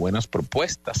ni por buenas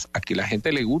propuestas. Aquí la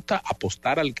gente le gusta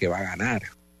apostar al que va a ganar,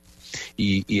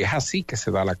 y es así que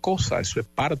se da la cosa. Eso es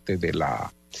parte de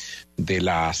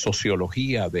la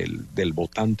sociología del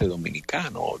votante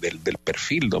dominicano, del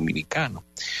perfil dominicano.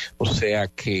 O sea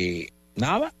que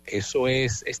nada, eso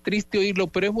es triste oírlo,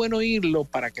 pero es bueno oírlo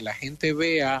para que la gente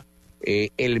vea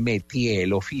el métier,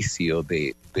 el oficio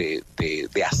de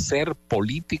hacer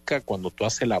política cuando tú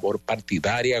haces labor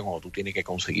partidaria, cuando tú tienes que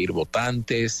conseguir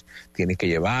votantes, tienes que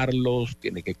llevarlos,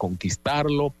 tienes que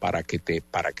conquistarlos para que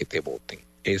te voten.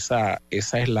 Esa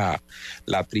es la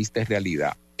triste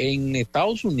realidad. En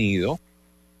Estados Unidos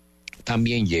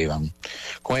también llevan.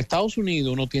 Con Estados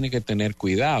Unidos uno tiene que tener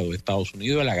cuidado. Estados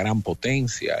Unidos es la gran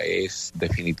potencia, es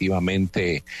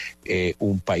definitivamente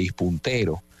un país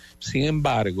puntero. Sin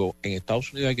embargo, en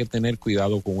Estados Unidos hay que tener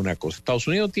cuidado con una cosa. Estados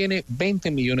Unidos tiene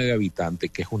 20 millones de habitantes,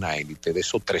 que es una élite, de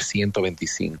esos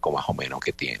 325 más o menos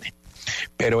que tiene.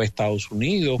 Pero Estados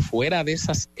Unidos, fuera de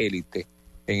esas élites,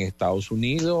 en Estados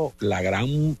Unidos la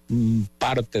gran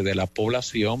parte de la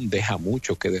población deja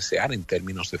mucho que desear en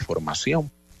términos de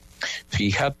formación.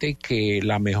 Fíjate que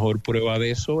la mejor prueba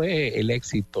de eso es el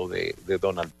éxito de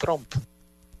Donald Trump.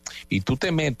 Y tú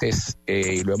te metes,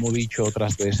 y lo hemos dicho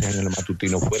otras veces en el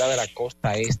matutino, fuera de la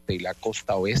costa este y la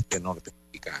costa oeste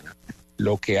norteamericana,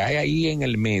 lo que hay ahí en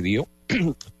el medio,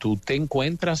 tú te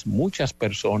encuentras muchas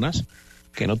personas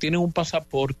que no tienen un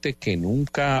pasaporte, que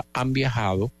nunca han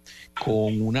viajado,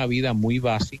 con una vida muy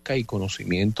básica y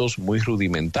conocimientos muy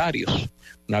rudimentarios.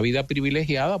 Una vida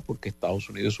privilegiada porque Estados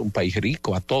Unidos es un país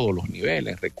rico a todos los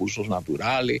niveles, en recursos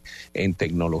naturales, en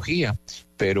tecnología,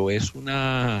 pero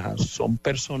son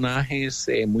personajes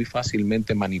muy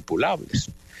fácilmente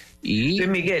manipulables. Y Luis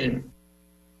Miguel,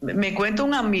 me cuenta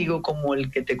un amigo como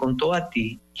el que te contó a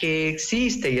ti, que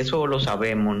existe, y eso lo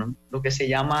sabemos, ¿no?, lo que se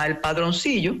llama el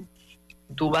padroncillo.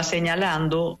 Tú vas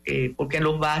señalando, porque en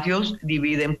los barrios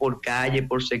dividen por calle,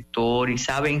 por sector, y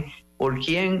saben por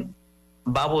quién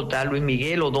va a votar Luis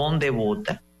Miguel o dónde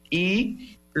vota,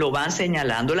 y lo van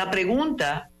señalando. La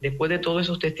pregunta, después de todos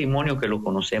esos testimonios que los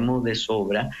conocemos de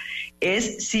sobra,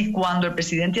 es si cuando el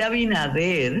presidente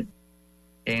Abinader,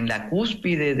 en la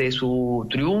cúspide de su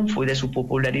triunfo y de su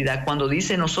popularidad, cuando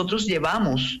dice nosotros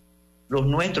llevamos los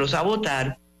nuestros a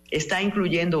votar, está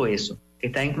incluyendo eso,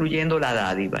 está incluyendo la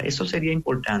dádiva. Eso sería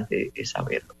importante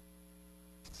saberlo.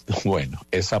 Bueno,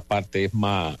 esa parte es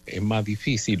más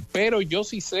difícil, pero yo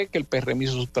sí sé que el PRM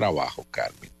hizo su trabajo,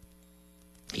 Carmen.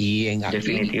 Y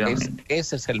Definitivamente.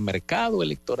 Ese es el mercado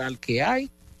electoral que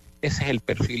hay, ese es el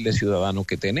perfil de ciudadano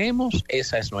que tenemos,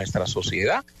 esa es nuestra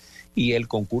sociedad, y el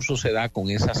concurso se da con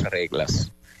esas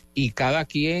reglas. Y cada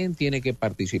quien tiene que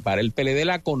participar. El PLD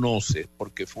la conoce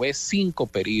porque fue 5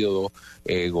 periodos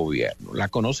gobierno. La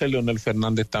conoce Leonel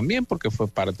Fernández también porque fue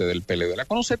parte del PLD. La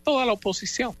conoce toda la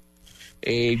oposición.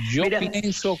 Yo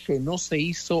pienso que no se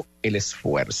hizo el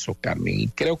esfuerzo, Carmen, y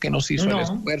creo que no se hizo el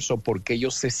esfuerzo porque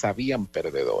ellos se sabían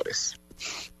perdedores.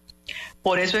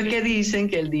 Por eso es que dicen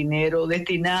que el dinero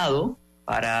destinado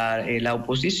para la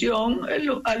oposición,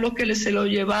 a los que se lo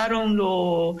llevaron,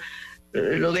 lo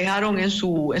dejaron en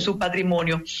su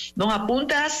patrimonio. Nos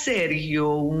apunta a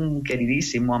Sergio, un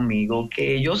queridísimo amigo,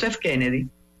 que Joseph Kennedy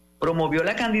promovió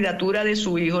la candidatura de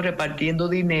su hijo repartiendo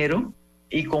dinero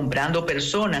y comprando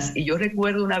personas. Y yo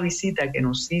recuerdo una visita que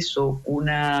nos hizo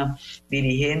una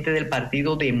dirigente del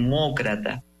Partido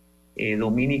Demócrata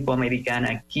dominico-americana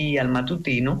aquí al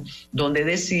matutino, donde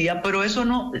decía, pero eso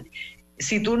no,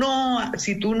 si tú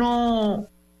no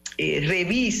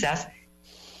revisas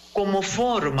como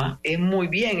forma, es muy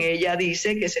bien. Ella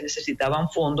dice que se necesitaban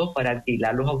fondos para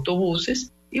alquilar los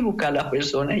autobuses y buscar a las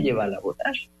personas y llevarlas a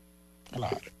votar.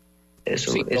 Claro.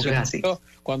 Eso Sí, es así.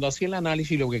 Cuando hacía el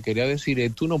análisis, lo que quería decir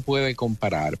es, tú no puedes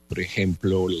comparar, por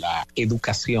ejemplo, la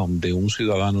educación de un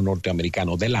ciudadano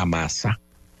norteamericano de la masa,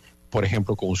 por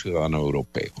ejemplo, con un ciudadano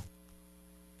europeo.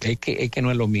 Es que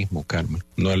no es lo mismo, Carmen,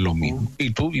 no es lo mismo.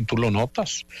 Y tú lo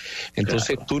notas.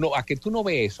 Entonces, claro. ¿A que tú no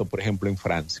ves eso, por ejemplo, en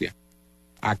Francia?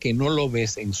 ¿A que no lo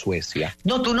ves en Suecia?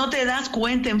 No, tú no te das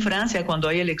cuenta en Francia cuando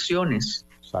hay elecciones.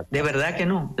 Exacto. De verdad que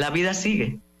no. La vida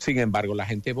sigue. Sin embargo, la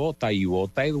gente vota y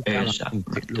vota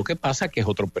educadamente. Lo que pasa es que es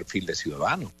otro perfil de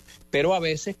ciudadano. Pero a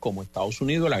veces, como Estados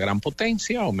Unidos, la gran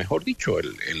potencia, o mejor dicho,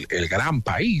 el gran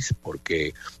país,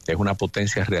 porque es una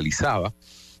potencia realizada,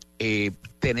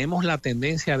 tenemos la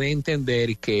tendencia de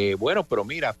entender que, bueno, pero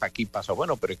mira, hasta aquí pasa.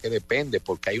 Bueno, pero es que depende,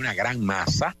 porque hay una gran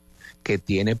masa que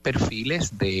tiene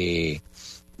perfiles de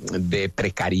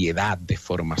precariedad, de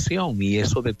formación, y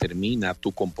eso determina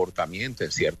tu comportamiento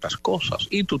en ciertas cosas.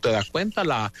 Y tú te das cuenta,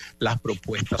 las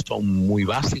propuestas son muy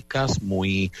básicas,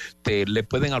 le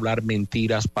pueden hablar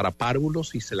mentiras para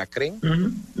párvulos y se la creen.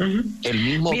 El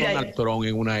mismo Donald Trump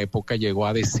en una época llegó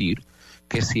a decir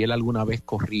que si él alguna vez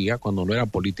corría, cuando no era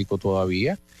político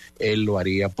todavía, él lo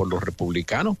haría por los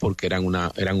republicanos, porque eran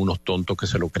unos tontos que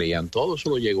se lo creían todo. Eso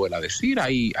lo llegó él a decir.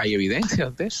 Hay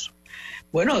evidencias de eso.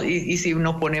 Bueno, y si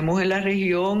nos ponemos en la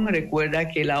región, recuerda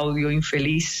que el audio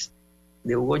infeliz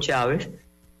de Hugo Chávez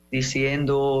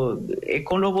diciendo, es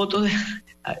con los votos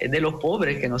de los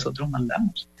pobres que nosotros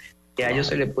mandamos, que a ellos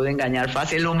se les puede engañar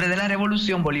fácil, el hombre de la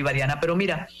revolución bolivariana. Pero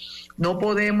mira, no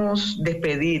podemos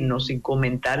despedirnos sin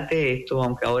comentarte esto,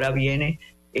 aunque ahora viene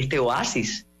este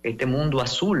oasis, este mundo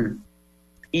azul,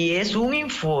 y es un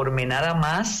informe nada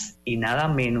más y nada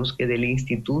menos que del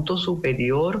Instituto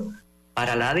Superior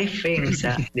para la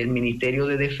Defensa del Ministerio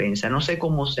de Defensa. No sé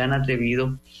cómo se han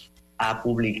atrevido a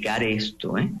publicar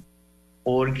esto,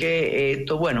 porque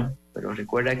esto, bueno, pero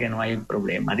recuerda que no hay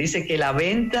problema. Dice que la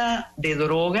venta de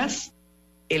drogas,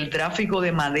 el tráfico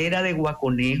de madera de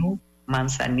guaconejo,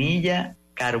 manzanilla,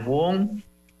 carbón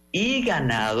y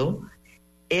ganado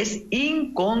es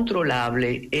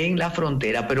incontrolable en la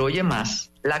frontera. Pero oye más,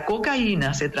 la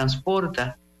cocaína se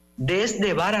transporta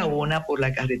desde Barahona por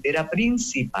la carretera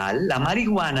principal. La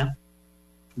marihuana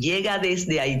llega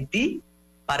desde Haití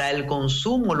para el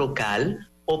consumo local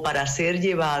o para ser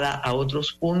llevada a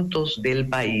otros puntos del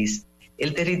país.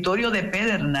 El territorio de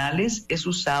Pedernales es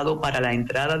usado para la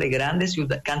entrada de grandes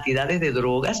cantidades de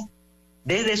drogas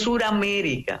desde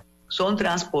Sudamérica son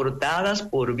transportadas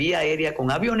por vía aérea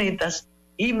con avionetas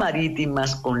y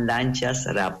marítimas con lanchas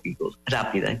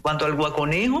rápidas. En cuanto al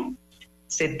guaconejo,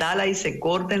 se tala y se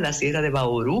corta en la Sierra de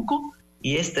Bauruco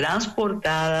y es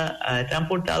transportado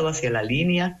hacia la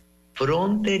línea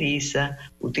fronteriza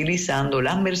utilizando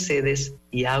las Mercedes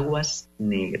y Aguas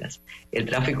Negras. El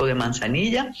tráfico de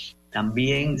manzanilla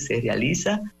también se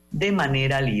realiza de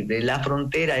manera libre. La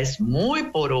frontera es muy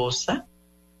porosa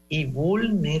y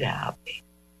vulnerable.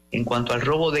 En cuanto al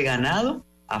robo de ganado,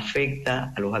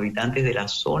 afecta a los habitantes de la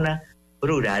zona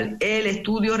rural. El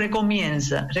estudio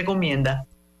recomienda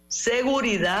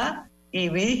seguridad y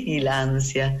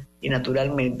vigilancia y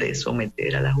naturalmente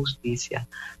someter a la justicia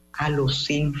a los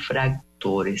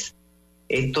infractores.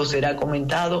 Esto será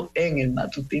comentado en el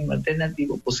matutino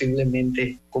alternativo,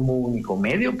 posiblemente como único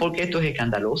medio, porque esto es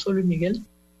escandaloso, Luis Miguel.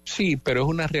 Sí, pero es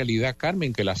una realidad,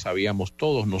 Carmen, que la sabíamos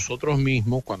todos. Nosotros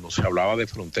mismos, cuando se hablaba de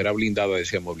frontera blindada,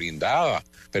 decíamos blindada,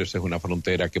 pero esa es una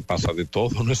frontera que pasa de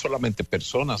todo, no es solamente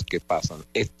personas que pasan,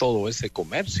 es todo ese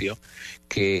comercio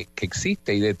que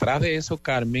existe. Y detrás de eso,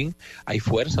 Carmen, hay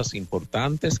fuerzas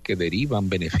importantes que derivan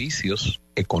beneficios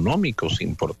económicos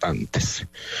importantes.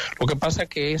 Lo que pasa es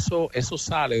que eso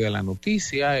sale de la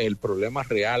noticia, el problema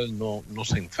real no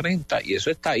se enfrenta y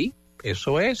eso está ahí.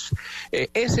 Eso es,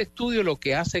 ese estudio lo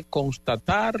que hace es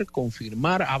constatar,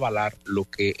 confirmar, avalar lo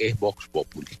que es Vox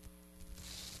Populi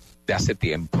de hace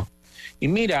tiempo. Y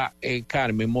mira,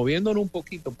 Carmen, moviéndonos un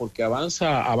poquito porque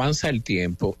avanza el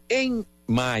tiempo, en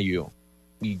mayo,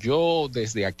 y yo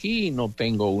desde aquí no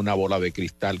tengo una bola de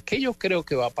cristal, ¿qué yo creo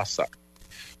que va a pasar?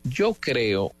 Yo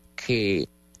creo que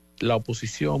la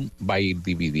oposición va a ir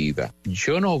dividida.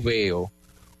 Yo no veo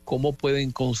cómo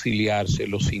pueden conciliarse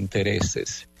los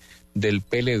intereses del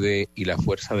PLD y la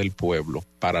Fuerza del Pueblo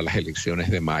para las elecciones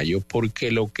de mayo,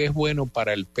 porque lo que es bueno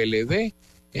para el PLD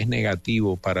es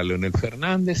negativo para Leonel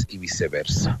Fernández y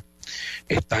viceversa.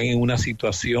 Están en una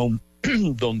situación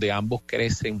donde ambos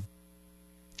crecen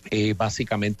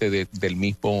básicamente del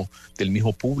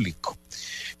mismo público.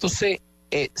 Entonces,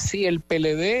 si el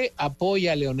PLD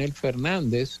apoya a Leonel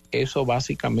Fernández, eso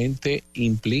básicamente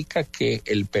implica que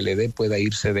el PLD pueda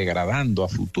irse degradando a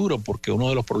futuro, porque uno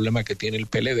de los problemas que tiene el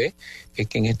PLD es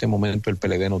que en este momento el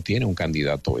PLD no tiene un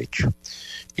candidato hecho.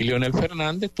 Y Leonel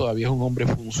Fernández todavía es un hombre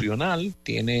funcional,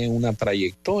 tiene una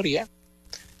trayectoria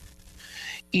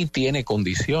y tiene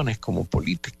condiciones como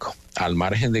político. Al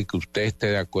margen de que usted esté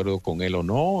de acuerdo con él o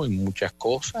no, en muchas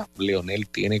cosas, Leonel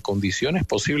tiene condiciones,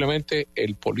 posiblemente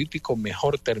el político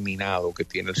mejor terminado que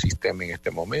tiene el sistema en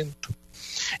este momento.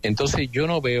 Entonces yo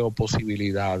no veo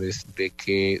posibilidades de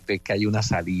que haya una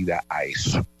salida a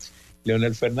eso.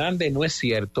 Leonel Fernández no es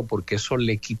cierto, porque eso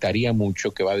le quitaría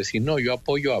mucho, que va a decir, no, yo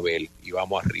apoyo a Abel y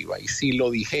vamos arriba. Y si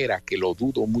lo dijera, que lo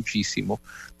dudo muchísimo,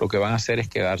 lo que van a hacer es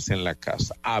quedarse en la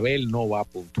casa. Abel no va a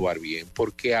puntuar bien,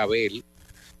 porque Abel,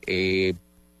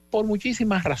 por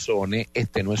muchísimas razones,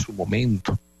 este no es su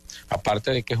momento.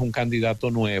 Aparte de que es un candidato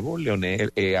nuevo,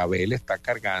 Abel está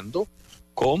cargando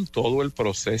con todo el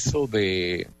proceso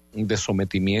de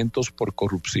sometimientos por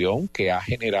corrupción que ha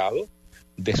generado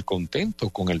descontento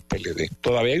con el PLD.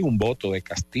 Todavía hay un voto de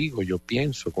castigo, yo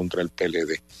pienso, contra el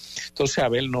PLD. Entonces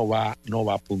Abel no va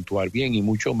a puntuar bien, y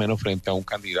mucho menos frente a un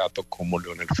candidato como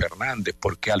Leonel Fernández,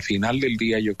 porque al final del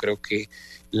día yo creo que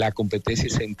la competencia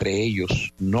es entre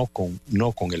ellos, no con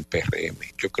el PRM.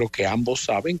 Yo creo que ambos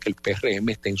saben que el PRM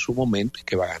está en su momento y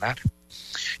que va a ganar.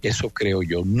 Eso creo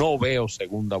yo. No veo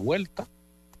segunda vuelta.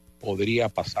 Podría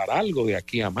pasar algo de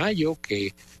aquí a mayo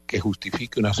que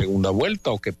justifique una segunda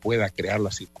vuelta o que pueda crear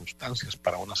las circunstancias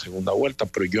para una segunda vuelta,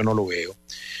 pero yo no lo veo.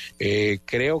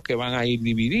 Creo que van a ir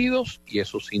divididos y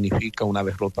eso significa una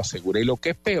derrota segura. Y lo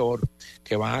que es peor,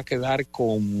 que van a quedar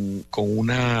con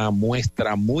una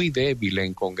muestra muy débil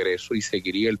en Congreso y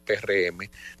seguiría el PRM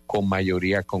con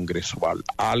mayoría congresual,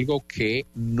 algo que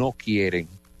no quieren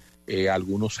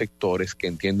algunos sectores que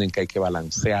entienden que hay que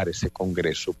balancear ese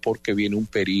Congreso, porque viene un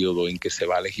periodo en que se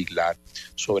va a legislar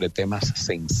sobre temas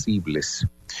sensibles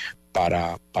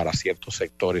para ciertos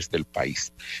sectores del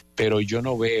país. Pero yo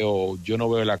no veo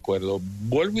el acuerdo.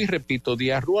 Vuelvo y repito,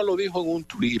 Díaz Rúa lo dijo en un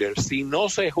Twitter: si no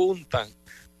se juntan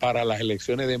para las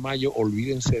elecciones de mayo,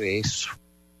 olvídense de eso.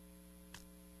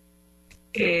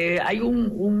 Hay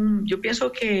yo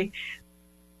pienso que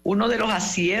uno de los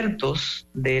aciertos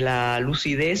de la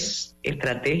lucidez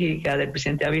estratégica del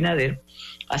presidente Abinader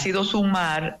ha sido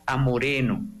sumar a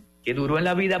Moreno, que duró en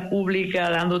la vida pública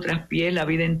dando traspiés la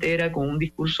vida entera con un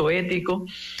discurso ético,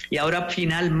 y ahora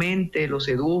finalmente lo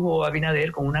sedujo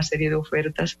Abinader con una serie de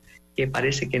ofertas que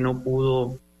parece que no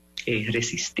pudo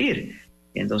resistir.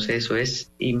 Entonces eso es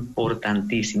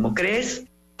importantísimo. ¿Crees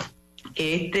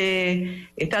que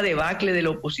esta debacle de la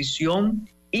oposición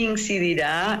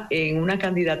incidirá en una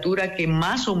candidatura que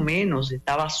más o menos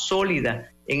estaba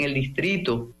sólida en el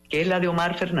distrito, que es la de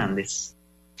Omar Fernández.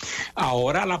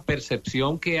 Ahora la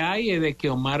percepción que hay es de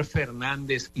que Omar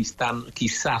Fernández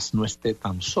quizás no esté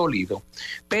tan sólido,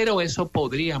 pero eso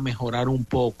podría mejorar un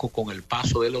poco con el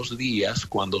paso de los días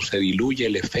cuando se diluye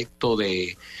el efecto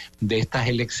de estas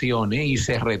elecciones y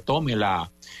se retome la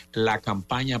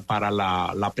campaña para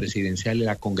la presidencial y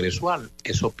la congresual.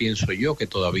 Eso pienso yo, que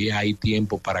todavía hay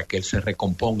tiempo para que él se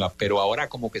recomponga, pero ahora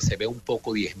como que se ve un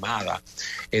poco diezmada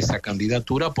esa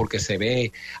candidatura porque se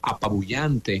ve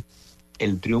apabullante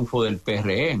el triunfo del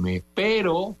PRM,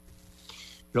 pero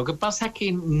lo que pasa es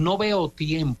que no veo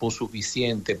tiempo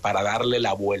suficiente para darle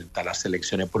la vuelta a las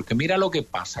elecciones, porque mira lo que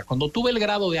pasa, cuando tú ves el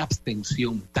grado de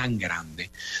abstención tan grande,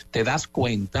 te das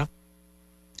cuenta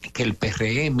que el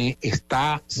PRM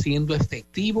está siendo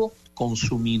efectivo con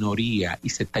su minoría y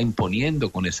se está imponiendo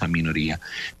con esa minoría.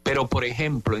 Pero, por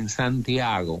ejemplo, en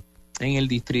Santiago, en el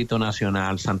Distrito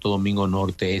Nacional, Santo Domingo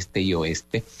Norte, Este y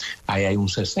Oeste, ahí hay un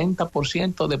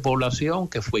 60% de población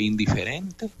que fue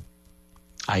indiferente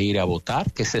a ir a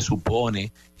votar, que se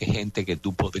supone es gente que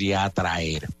tú podrías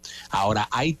atraer. Ahora,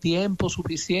 ¿hay tiempo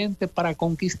suficiente para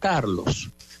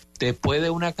conquistarlos? Después de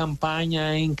una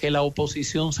campaña en que la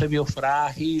oposición se vio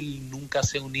frágil, nunca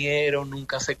se unieron,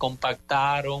 nunca se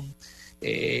compactaron,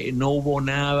 no hubo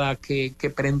nada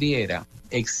que prendiera.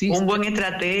 Existe un buen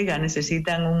estratega,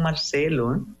 necesitan un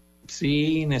Marcelo, ¿eh?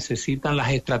 Sí, necesitan,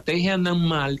 las estrategias andan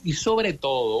mal y sobre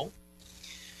todo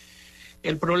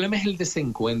el problema es el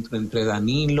desencuentro entre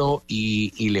Danilo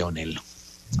y Leonel,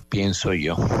 pienso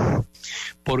yo,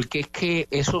 porque es que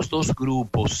esos dos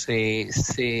grupos se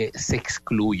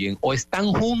excluyen o están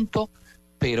juntos,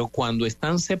 pero cuando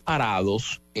están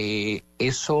separados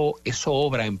eso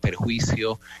obra en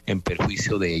perjuicio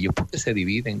de ellos porque se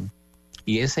dividen.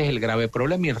 Y ese es el grave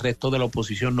problema y el resto de la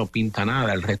oposición no pinta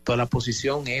nada, el resto de la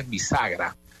oposición es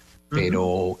bisagra,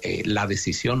 pero la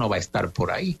decisión no va a estar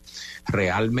por ahí.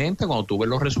 Realmente cuando tú ves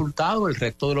los resultados, el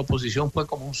resto de la oposición fue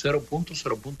como un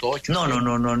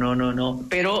 0.8. No,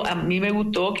 pero a mí me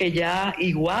gustó que ya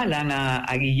igualan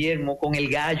a Guillermo con el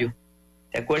Gallo.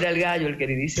 ¿Te acuerdas el Gallo, el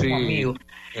queridísimo amigo?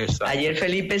 Exacto. Ayer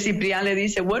Felipe Ciprián le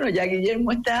dice, bueno, ya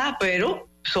Guillermo está, pero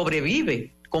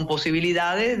sobrevive, con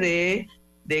posibilidades de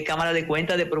Cámara de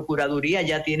Cuentas, de Procuraduría,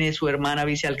 ya tiene su hermana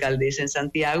vicealcaldesa en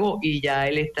Santiago y ya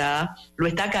él lo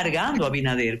está cargando a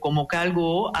Abinader, como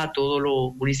cargó a todos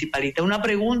los municipalistas. Una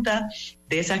pregunta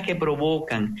de esas que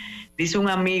provocan. Dice un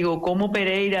amigo, ¿cómo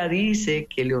Pereira dice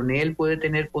que Leonel puede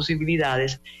tener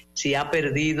posibilidades si ha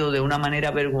perdido de una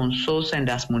manera vergonzosa en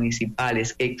las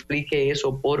municipales? Que explique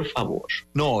eso, por favor.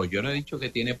 No, yo no he dicho que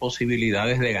tiene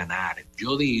posibilidades de ganar.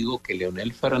 Yo digo que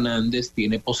Leonel Fernández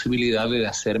tiene posibilidades de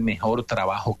hacer mejor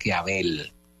trabajo que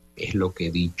Abel. Es lo que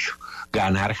he dicho.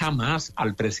 Ganar jamás.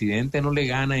 Al presidente no le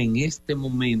gana en este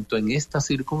momento, en estas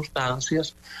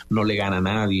circunstancias, no le gana a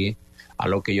nadie. A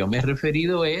lo que yo me he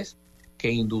referido es que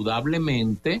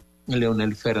indudablemente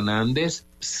Leonel Fernández,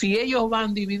 si ellos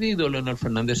van divididos, Leonel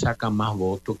Fernández saca más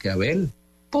votos que Abel.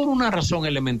 Por una razón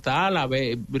elemental,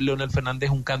 Leonel Fernández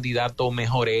es un candidato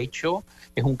mejor hecho,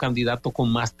 es un candidato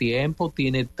con más tiempo,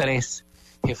 tiene 3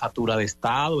 jefaturas de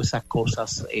Estado, esas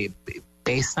cosas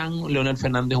pesan. Leonel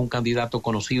Fernández es un candidato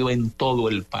conocido en todo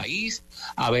el país.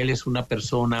 Abel es una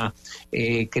persona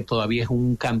que todavía es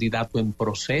un candidato en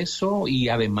proceso y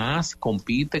además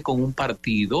compite con un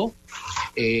partido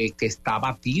que está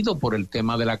batido por el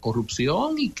tema de la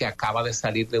corrupción y que acaba de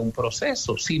salir de un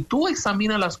proceso. Si tú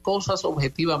examinas las cosas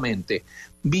objetivamente,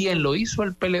 bien lo hizo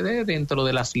el PLD dentro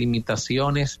de las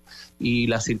limitaciones y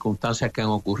las circunstancias que han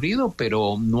ocurrido,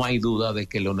 pero no hay duda de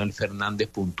que Leonel Fernández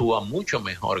puntúa mucho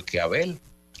mejor que Abel.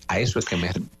 A eso es que me...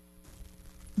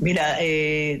 Mira,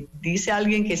 dice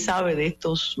alguien que sabe de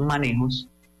estos manejos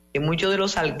que muchos de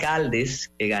los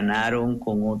alcaldes que ganaron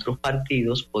con otros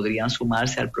partidos podrían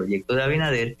sumarse al proyecto de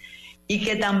Abinader y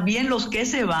que también los que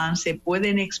se van se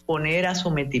pueden exponer a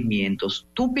sometimientos.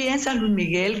 ¿Tú piensas, Luis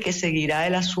Miguel, que seguirá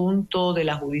el asunto de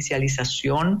la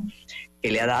judicialización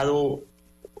que le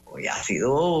ha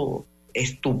sido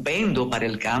estupendo para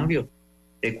el cambio?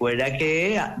 Recuerda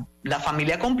que la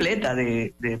familia completa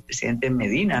del presidente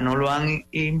Medina no lo han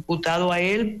imputado a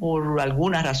él por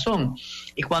alguna razón.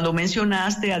 Y cuando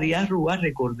mencionaste a Díaz Rúa,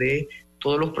 recordé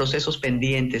todos los procesos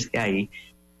pendientes que hay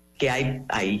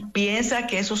ahí. ¿Piensa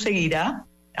que eso seguirá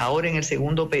ahora en el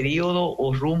segundo periodo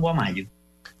o rumbo a mayo?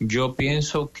 Yo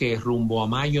pienso que rumbo a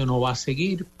mayo no va a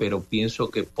seguir, pero pienso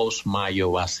que post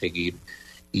mayo va a seguir.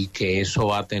 y que eso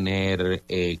va a tener,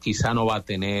 quizá no va a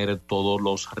tener todos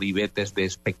los ribetes de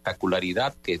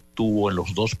espectacularidad que tuvo en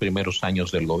los 2 primeros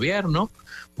años del gobierno,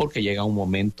 porque llega un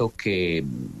momento que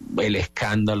el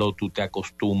escándalo tú te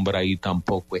acostumbras y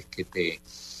tampoco es que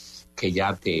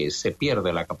se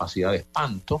pierde la capacidad de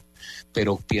espanto,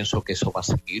 pero pienso que eso va a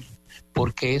seguir,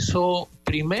 porque eso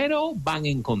primero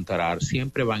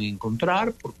siempre van a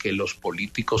encontrar, porque los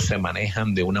políticos se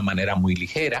manejan de una manera muy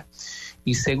ligera,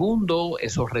 y segundo,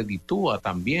 eso reditúa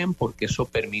también, porque eso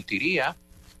permitiría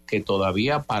que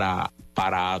todavía para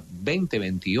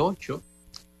 2028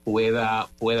 pueda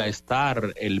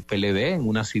estar el PLD en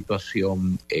una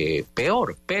situación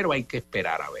peor, pero hay que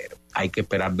esperar a ver, hay que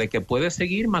esperar de que puede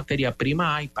seguir, materia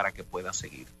prima hay para que pueda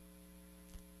seguir.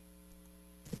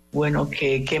 Bueno,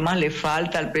 ¿qué más le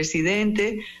falta al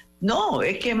presidente? No,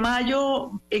 es que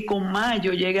con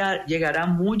mayo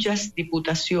llegarán muchas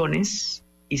diputaciones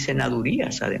y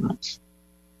senadurías además.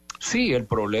 Sí, el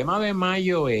problema de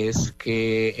mayo es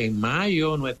que en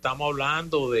mayo no estamos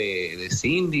hablando de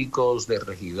síndicos, de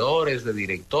regidores, de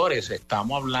directores,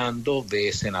 estamos hablando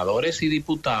de senadores y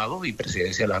diputados y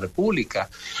presidencia de la República.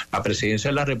 La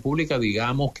presidencia de la República,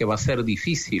 digamos que va a ser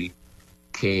difícil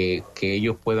que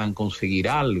ellos puedan conseguir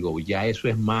algo, ya eso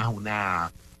es más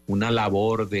una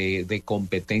labor de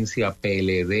competencia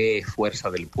PLD,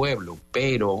 Fuerza del Pueblo,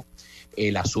 pero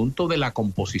el asunto de la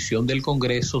composición del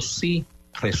Congreso sí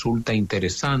resulta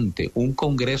interesante. Un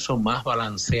Congreso más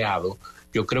balanceado,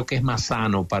 yo creo que es más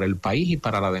sano para el país y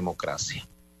para la democracia.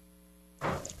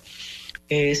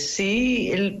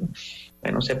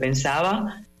 Bueno, se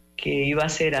pensaba que iba a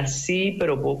ser así,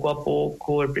 pero poco a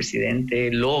poco el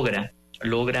presidente logra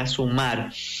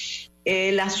sumar.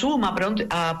 La suma,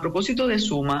 a propósito de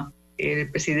suma,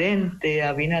 el presidente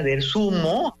Abinader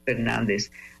sumó a Fernández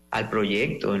al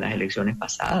proyecto en las elecciones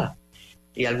pasadas.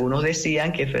 Y algunos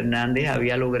decían que Fernández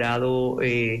había logrado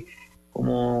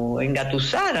como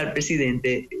engatusar al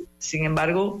presidente. Sin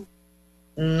embargo,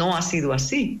 no ha sido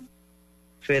así.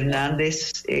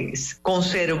 Fernández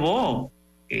conservó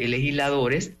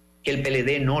legisladores que el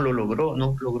PLD no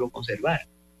logró conservar.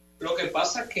 Lo que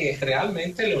pasa es que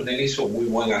realmente Leonel hizo muy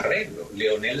buen arreglo.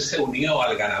 Leonel se unió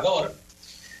al ganador,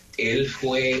 él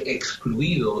fue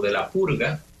excluido de la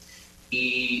purga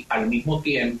y al mismo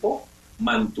tiempo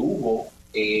mantuvo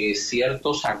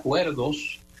ciertos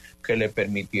acuerdos que le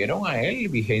permitieron a él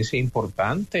vigencia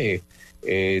importante,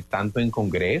 tanto en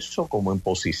Congreso como en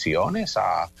posiciones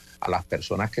a las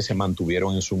personas que se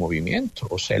mantuvieron en su movimiento.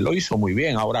 O sea, él lo hizo muy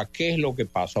bien. Ahora, ¿qué es lo que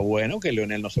pasa? Bueno, que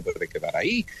Leonel no se puede quedar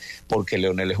ahí, porque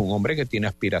Leonel es un hombre que tiene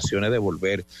aspiraciones de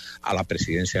volver a la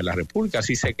presidencia de la República.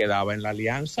 Si se quedaba en la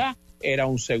alianza, era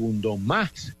un segundo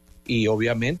más. Y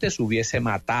obviamente se hubiese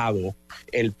matado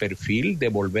el perfil de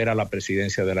volver a la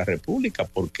presidencia de la República,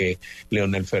 porque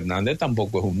Leonel Fernández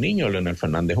tampoco es un niño. Leonel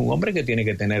Fernández es un hombre que tiene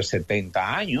que tener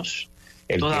 70 años.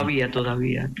 Todavía.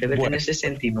 Debe tener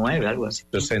 69, algo así.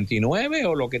 69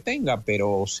 o lo que tenga,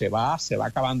 pero se va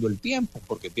acabando el tiempo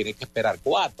porque tiene que esperar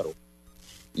 4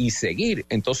 y seguir.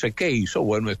 Entonces, ¿qué hizo?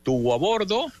 Bueno, estuvo a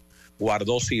bordo,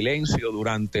 guardó silencio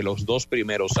durante los 2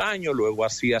 primeros años, luego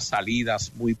hacía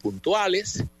salidas muy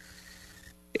puntuales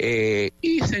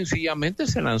y sencillamente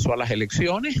se lanzó a las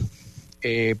elecciones,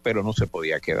 pero no se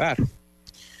podía quedar.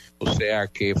 O sea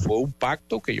que fue un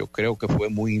pacto que yo creo que fue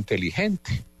muy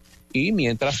inteligente. Y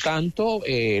mientras tanto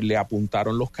le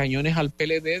apuntaron los cañones al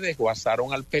PLD,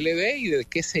 desguazaron al PLD. ¿Y de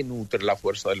qué se nutre la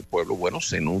Fuerza del Pueblo? Bueno,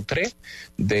 se nutre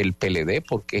del PLD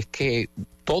porque es que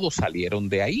todos salieron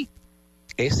de ahí.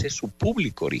 Ese es su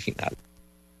público original.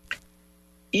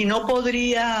 Y no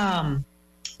podría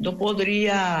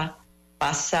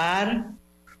pasar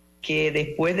que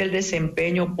después del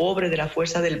desempeño pobre de la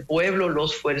Fuerza del Pueblo,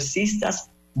 los fuercistas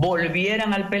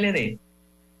volvieran al PLD.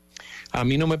 A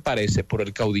mí no me parece, por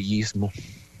el caudillismo.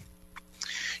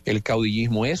 El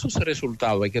caudillismo, esos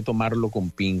resultados hay que tomarlo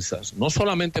con pinzas, no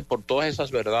solamente por todas esas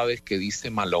verdades que dice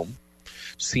Malón,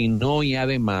 sino y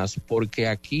además porque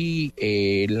aquí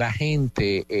la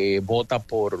gente vota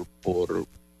por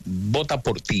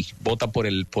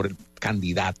el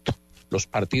candidato. Los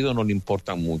partidos no le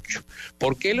importan mucho.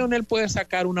 ¿Por qué Leonel puede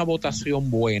sacar una votación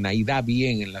buena y da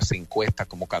bien en las encuestas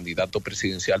como candidato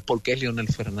presidencial? Porque es Leonel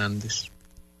Fernández.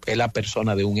 Es la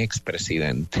persona de un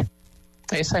expresidente.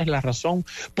 Esa es la razón.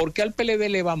 ¿Por qué al PLD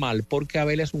le va mal? Porque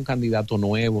Abel es un candidato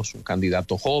nuevo, es un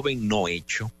candidato joven, no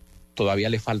hecho. Todavía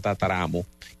le falta tramo.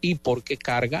 Y porque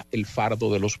carga el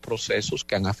fardo de los procesos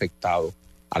que han afectado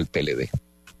al PLD.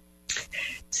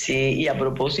 Sí, y a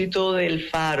propósito del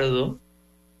fardo,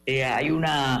 hay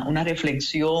una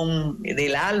reflexión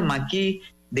del alma aquí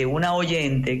de una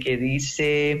oyente que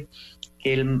dice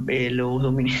que los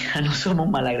dominicanos somos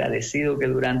malagradecidos, que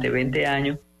durante 20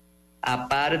 años,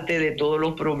 aparte de todos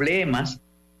los problemas,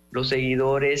 los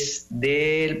seguidores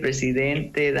del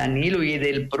presidente Danilo y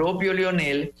del propio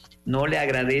Leonel no le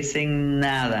agradecen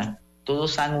nada.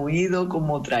 Todos han huido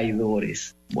como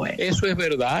traidores. Bueno. Eso es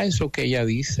verdad, eso que ella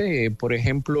dice. Por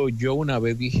ejemplo, yo una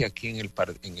vez dije aquí en el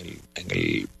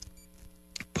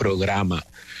programa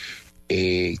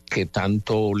que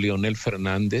tanto Leonel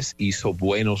Fernández hizo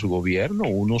buenos gobiernos,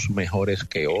 unos mejores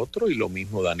que otros, y lo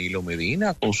mismo Danilo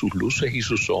Medina, con sus luces y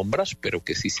sus sombras, pero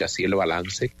que si se hacía el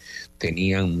balance,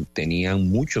 tenían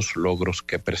muchos logros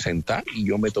que presentar. Y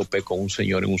yo me topé con un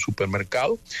señor en un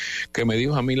supermercado que me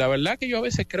dijo a mí, la verdad que yo a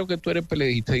veces creo que tú eres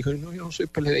peledeísta. Dijo, no, yo no soy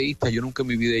peledeísta, yo nunca en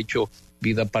mi vida he hecho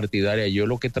vida partidaria, yo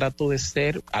lo que trato de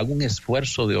ser, hago un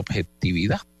esfuerzo de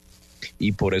objetividad.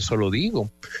 Y por eso lo digo.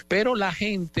 Pero la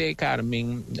gente,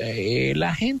 Carmen,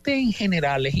 la gente en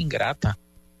general es ingrata.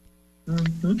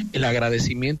 Uh-huh. El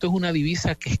agradecimiento es una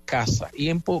divisa que escasa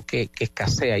y que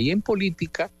escasea. Y en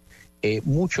política,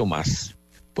 mucho más.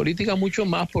 Política mucho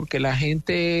más porque la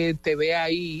gente te ve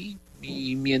ahí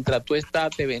y mientras tú estás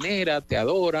te venera, te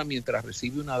adora, mientras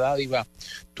recibe una dádiva,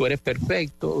 tú eres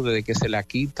perfecto, desde que se la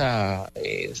quita,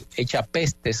 echa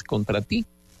pestes contra ti.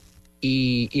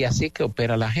 Y así es que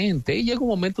opera la gente. Y llega un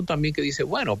momento también que dice,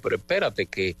 bueno, pero espérate,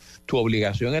 que tu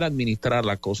obligación era administrar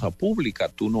la cosa pública,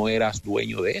 tú no eras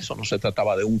dueño de eso, no se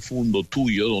trataba de un fondo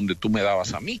tuyo donde tú me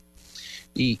dabas a mí.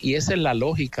 Y esa es la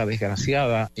lógica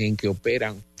desgraciada en que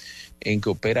opera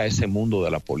ese mundo de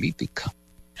la política.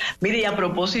 Mire, y a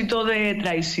propósito de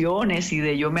traiciones y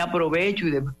de yo me aprovecho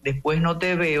y después no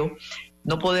te veo,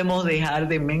 no podemos dejar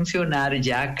de mencionar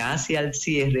ya casi al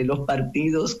cierre los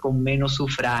partidos con menos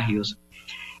sufragios.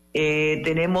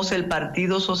 Tenemos el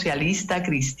Partido Socialista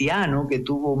Cristiano, que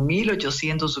tuvo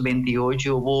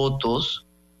 1.828 votos.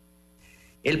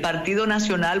 El Partido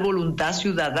Nacional Voluntad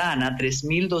Ciudadana,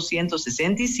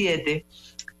 3.267.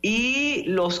 Y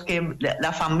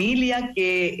la familia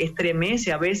que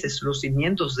estremece a veces los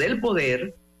cimientos del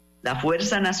poder, la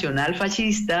Fuerza Nacional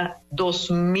Fascista,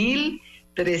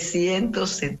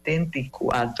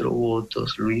 2.374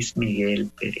 votos, Luis Miguel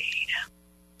Pereira.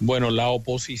 Bueno, la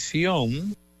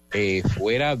oposición,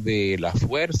 fuera de la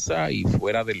Fuerza y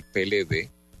fuera del PLD,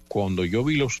 cuando yo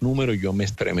vi los números yo me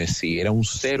estremecí, era un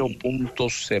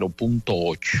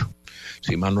 0.8,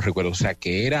 si mal no recuerdo, o sea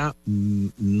que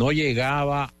no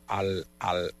llegaba a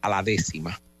la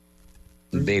décima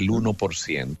del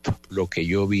 1%, lo que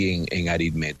yo vi en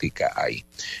aritmética ahí.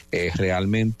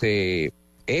 Realmente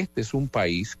este es un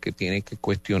país que tiene que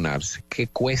cuestionarse qué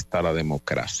cuesta la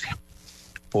democracia,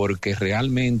 porque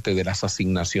realmente de las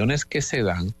asignaciones que se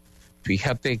dan,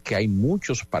 fíjate que hay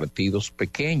muchos partidos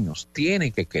pequeños. Tiene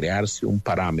que crearse un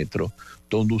parámetro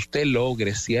donde usted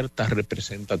logre cierta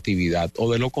representatividad,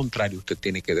 o de lo contrario usted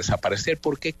tiene que desaparecer,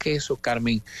 porque es que eso,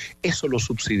 Carmen, eso lo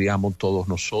subsidiamos todos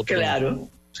nosotros. Claro.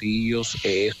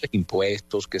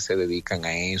 Impuestos que se dedican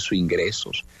a eso,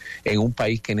 ingresos, en un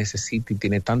país que necesita y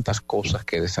tiene tantas cosas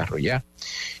que desarrollar.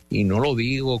 Y no lo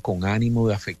digo con ánimo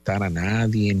de afectar a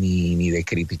nadie ni de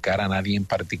criticar a nadie en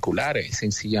particular, es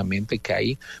sencillamente que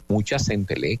hay muchas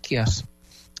entelequias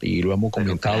y lo hemos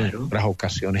comentado en otras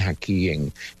ocasiones aquí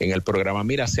en el programa.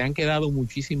 Mira, se han quedado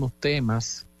muchísimos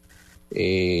temas.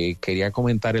 Quería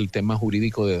comentar el tema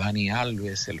jurídico de Dani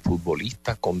Alves, el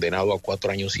futbolista condenado a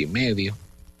 4 años y medio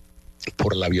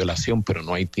por la violación, pero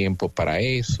no hay tiempo para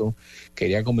eso.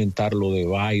 Quería comentar lo de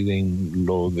Biden,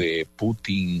 lo de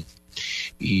Putin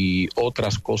y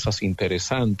otras cosas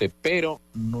interesantes, pero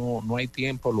no hay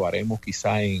tiempo, lo haremos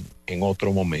quizá en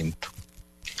otro momento.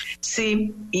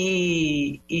 Sí,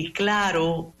 y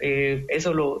claro,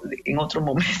 eso en otro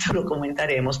momento lo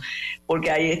comentaremos, porque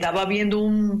ahí estaba viendo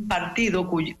un partido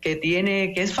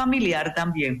que es familiar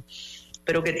también,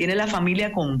 pero que tiene la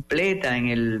familia completa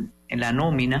en la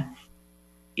nómina,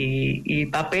 y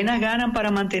apenas ganan para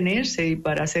mantenerse y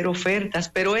para hacer ofertas,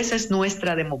 pero esa es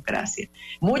nuestra democracia.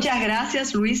 Muchas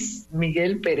gracias, Luis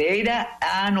Miguel Pereira.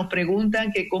 Nos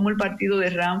preguntan que cómo el partido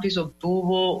de Ramfis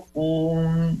obtuvo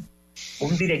un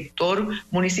director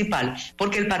municipal,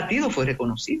 porque el partido fue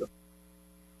reconocido,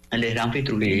 el de Ramfis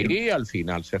Trujillo. Sí, al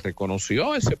final se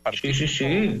reconoció ese partido. Sí.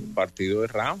 El partido de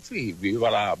Ramfis, viva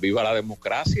la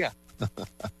democracia.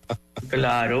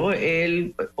 Claro,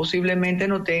 él posiblemente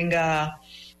no tenga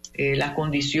las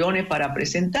condiciones para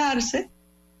presentarse,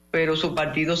 pero su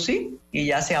partido sí, y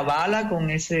ya se avala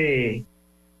con ese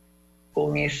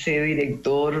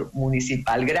director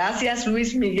municipal. Gracias,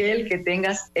 Luis Miguel, que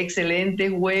tengas excelente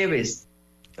jueves.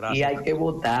 Gracias. Y hay que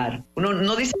votar. Uno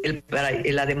no dice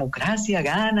la democracia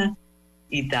gana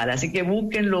y tal, así que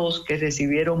busquen los que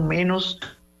recibieron menos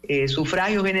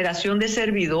Sufragio, generación de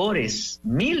servidores,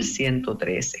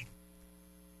 1.113.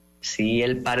 Sí,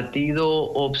 el partido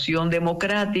Opción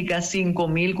Democrática,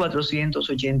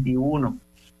 5.481.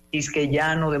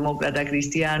 Quisqueyano Demócrata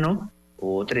Cristiano,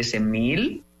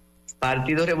 13.000.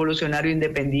 Partido Revolucionario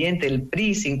Independiente, el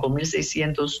PRI,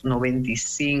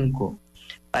 5.695.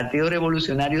 Partido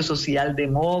Revolucionario Social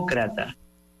Demócrata,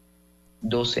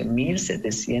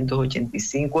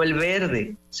 12.785. El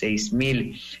Verde,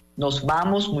 6.000. Nos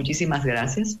vamos, muchísimas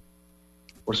gracias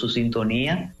por su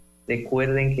sintonía.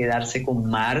 Recuerden quedarse con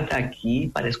Marta aquí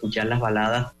para escuchar las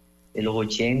baladas de los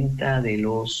 80, de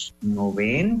los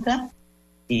 90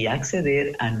 y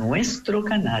acceder a nuestro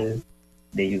canal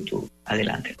de YouTube.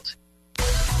 Adelante, José.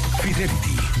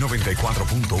 Fidelity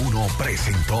 94.1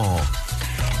 presentó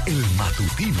El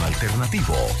Matutino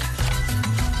Alternativo.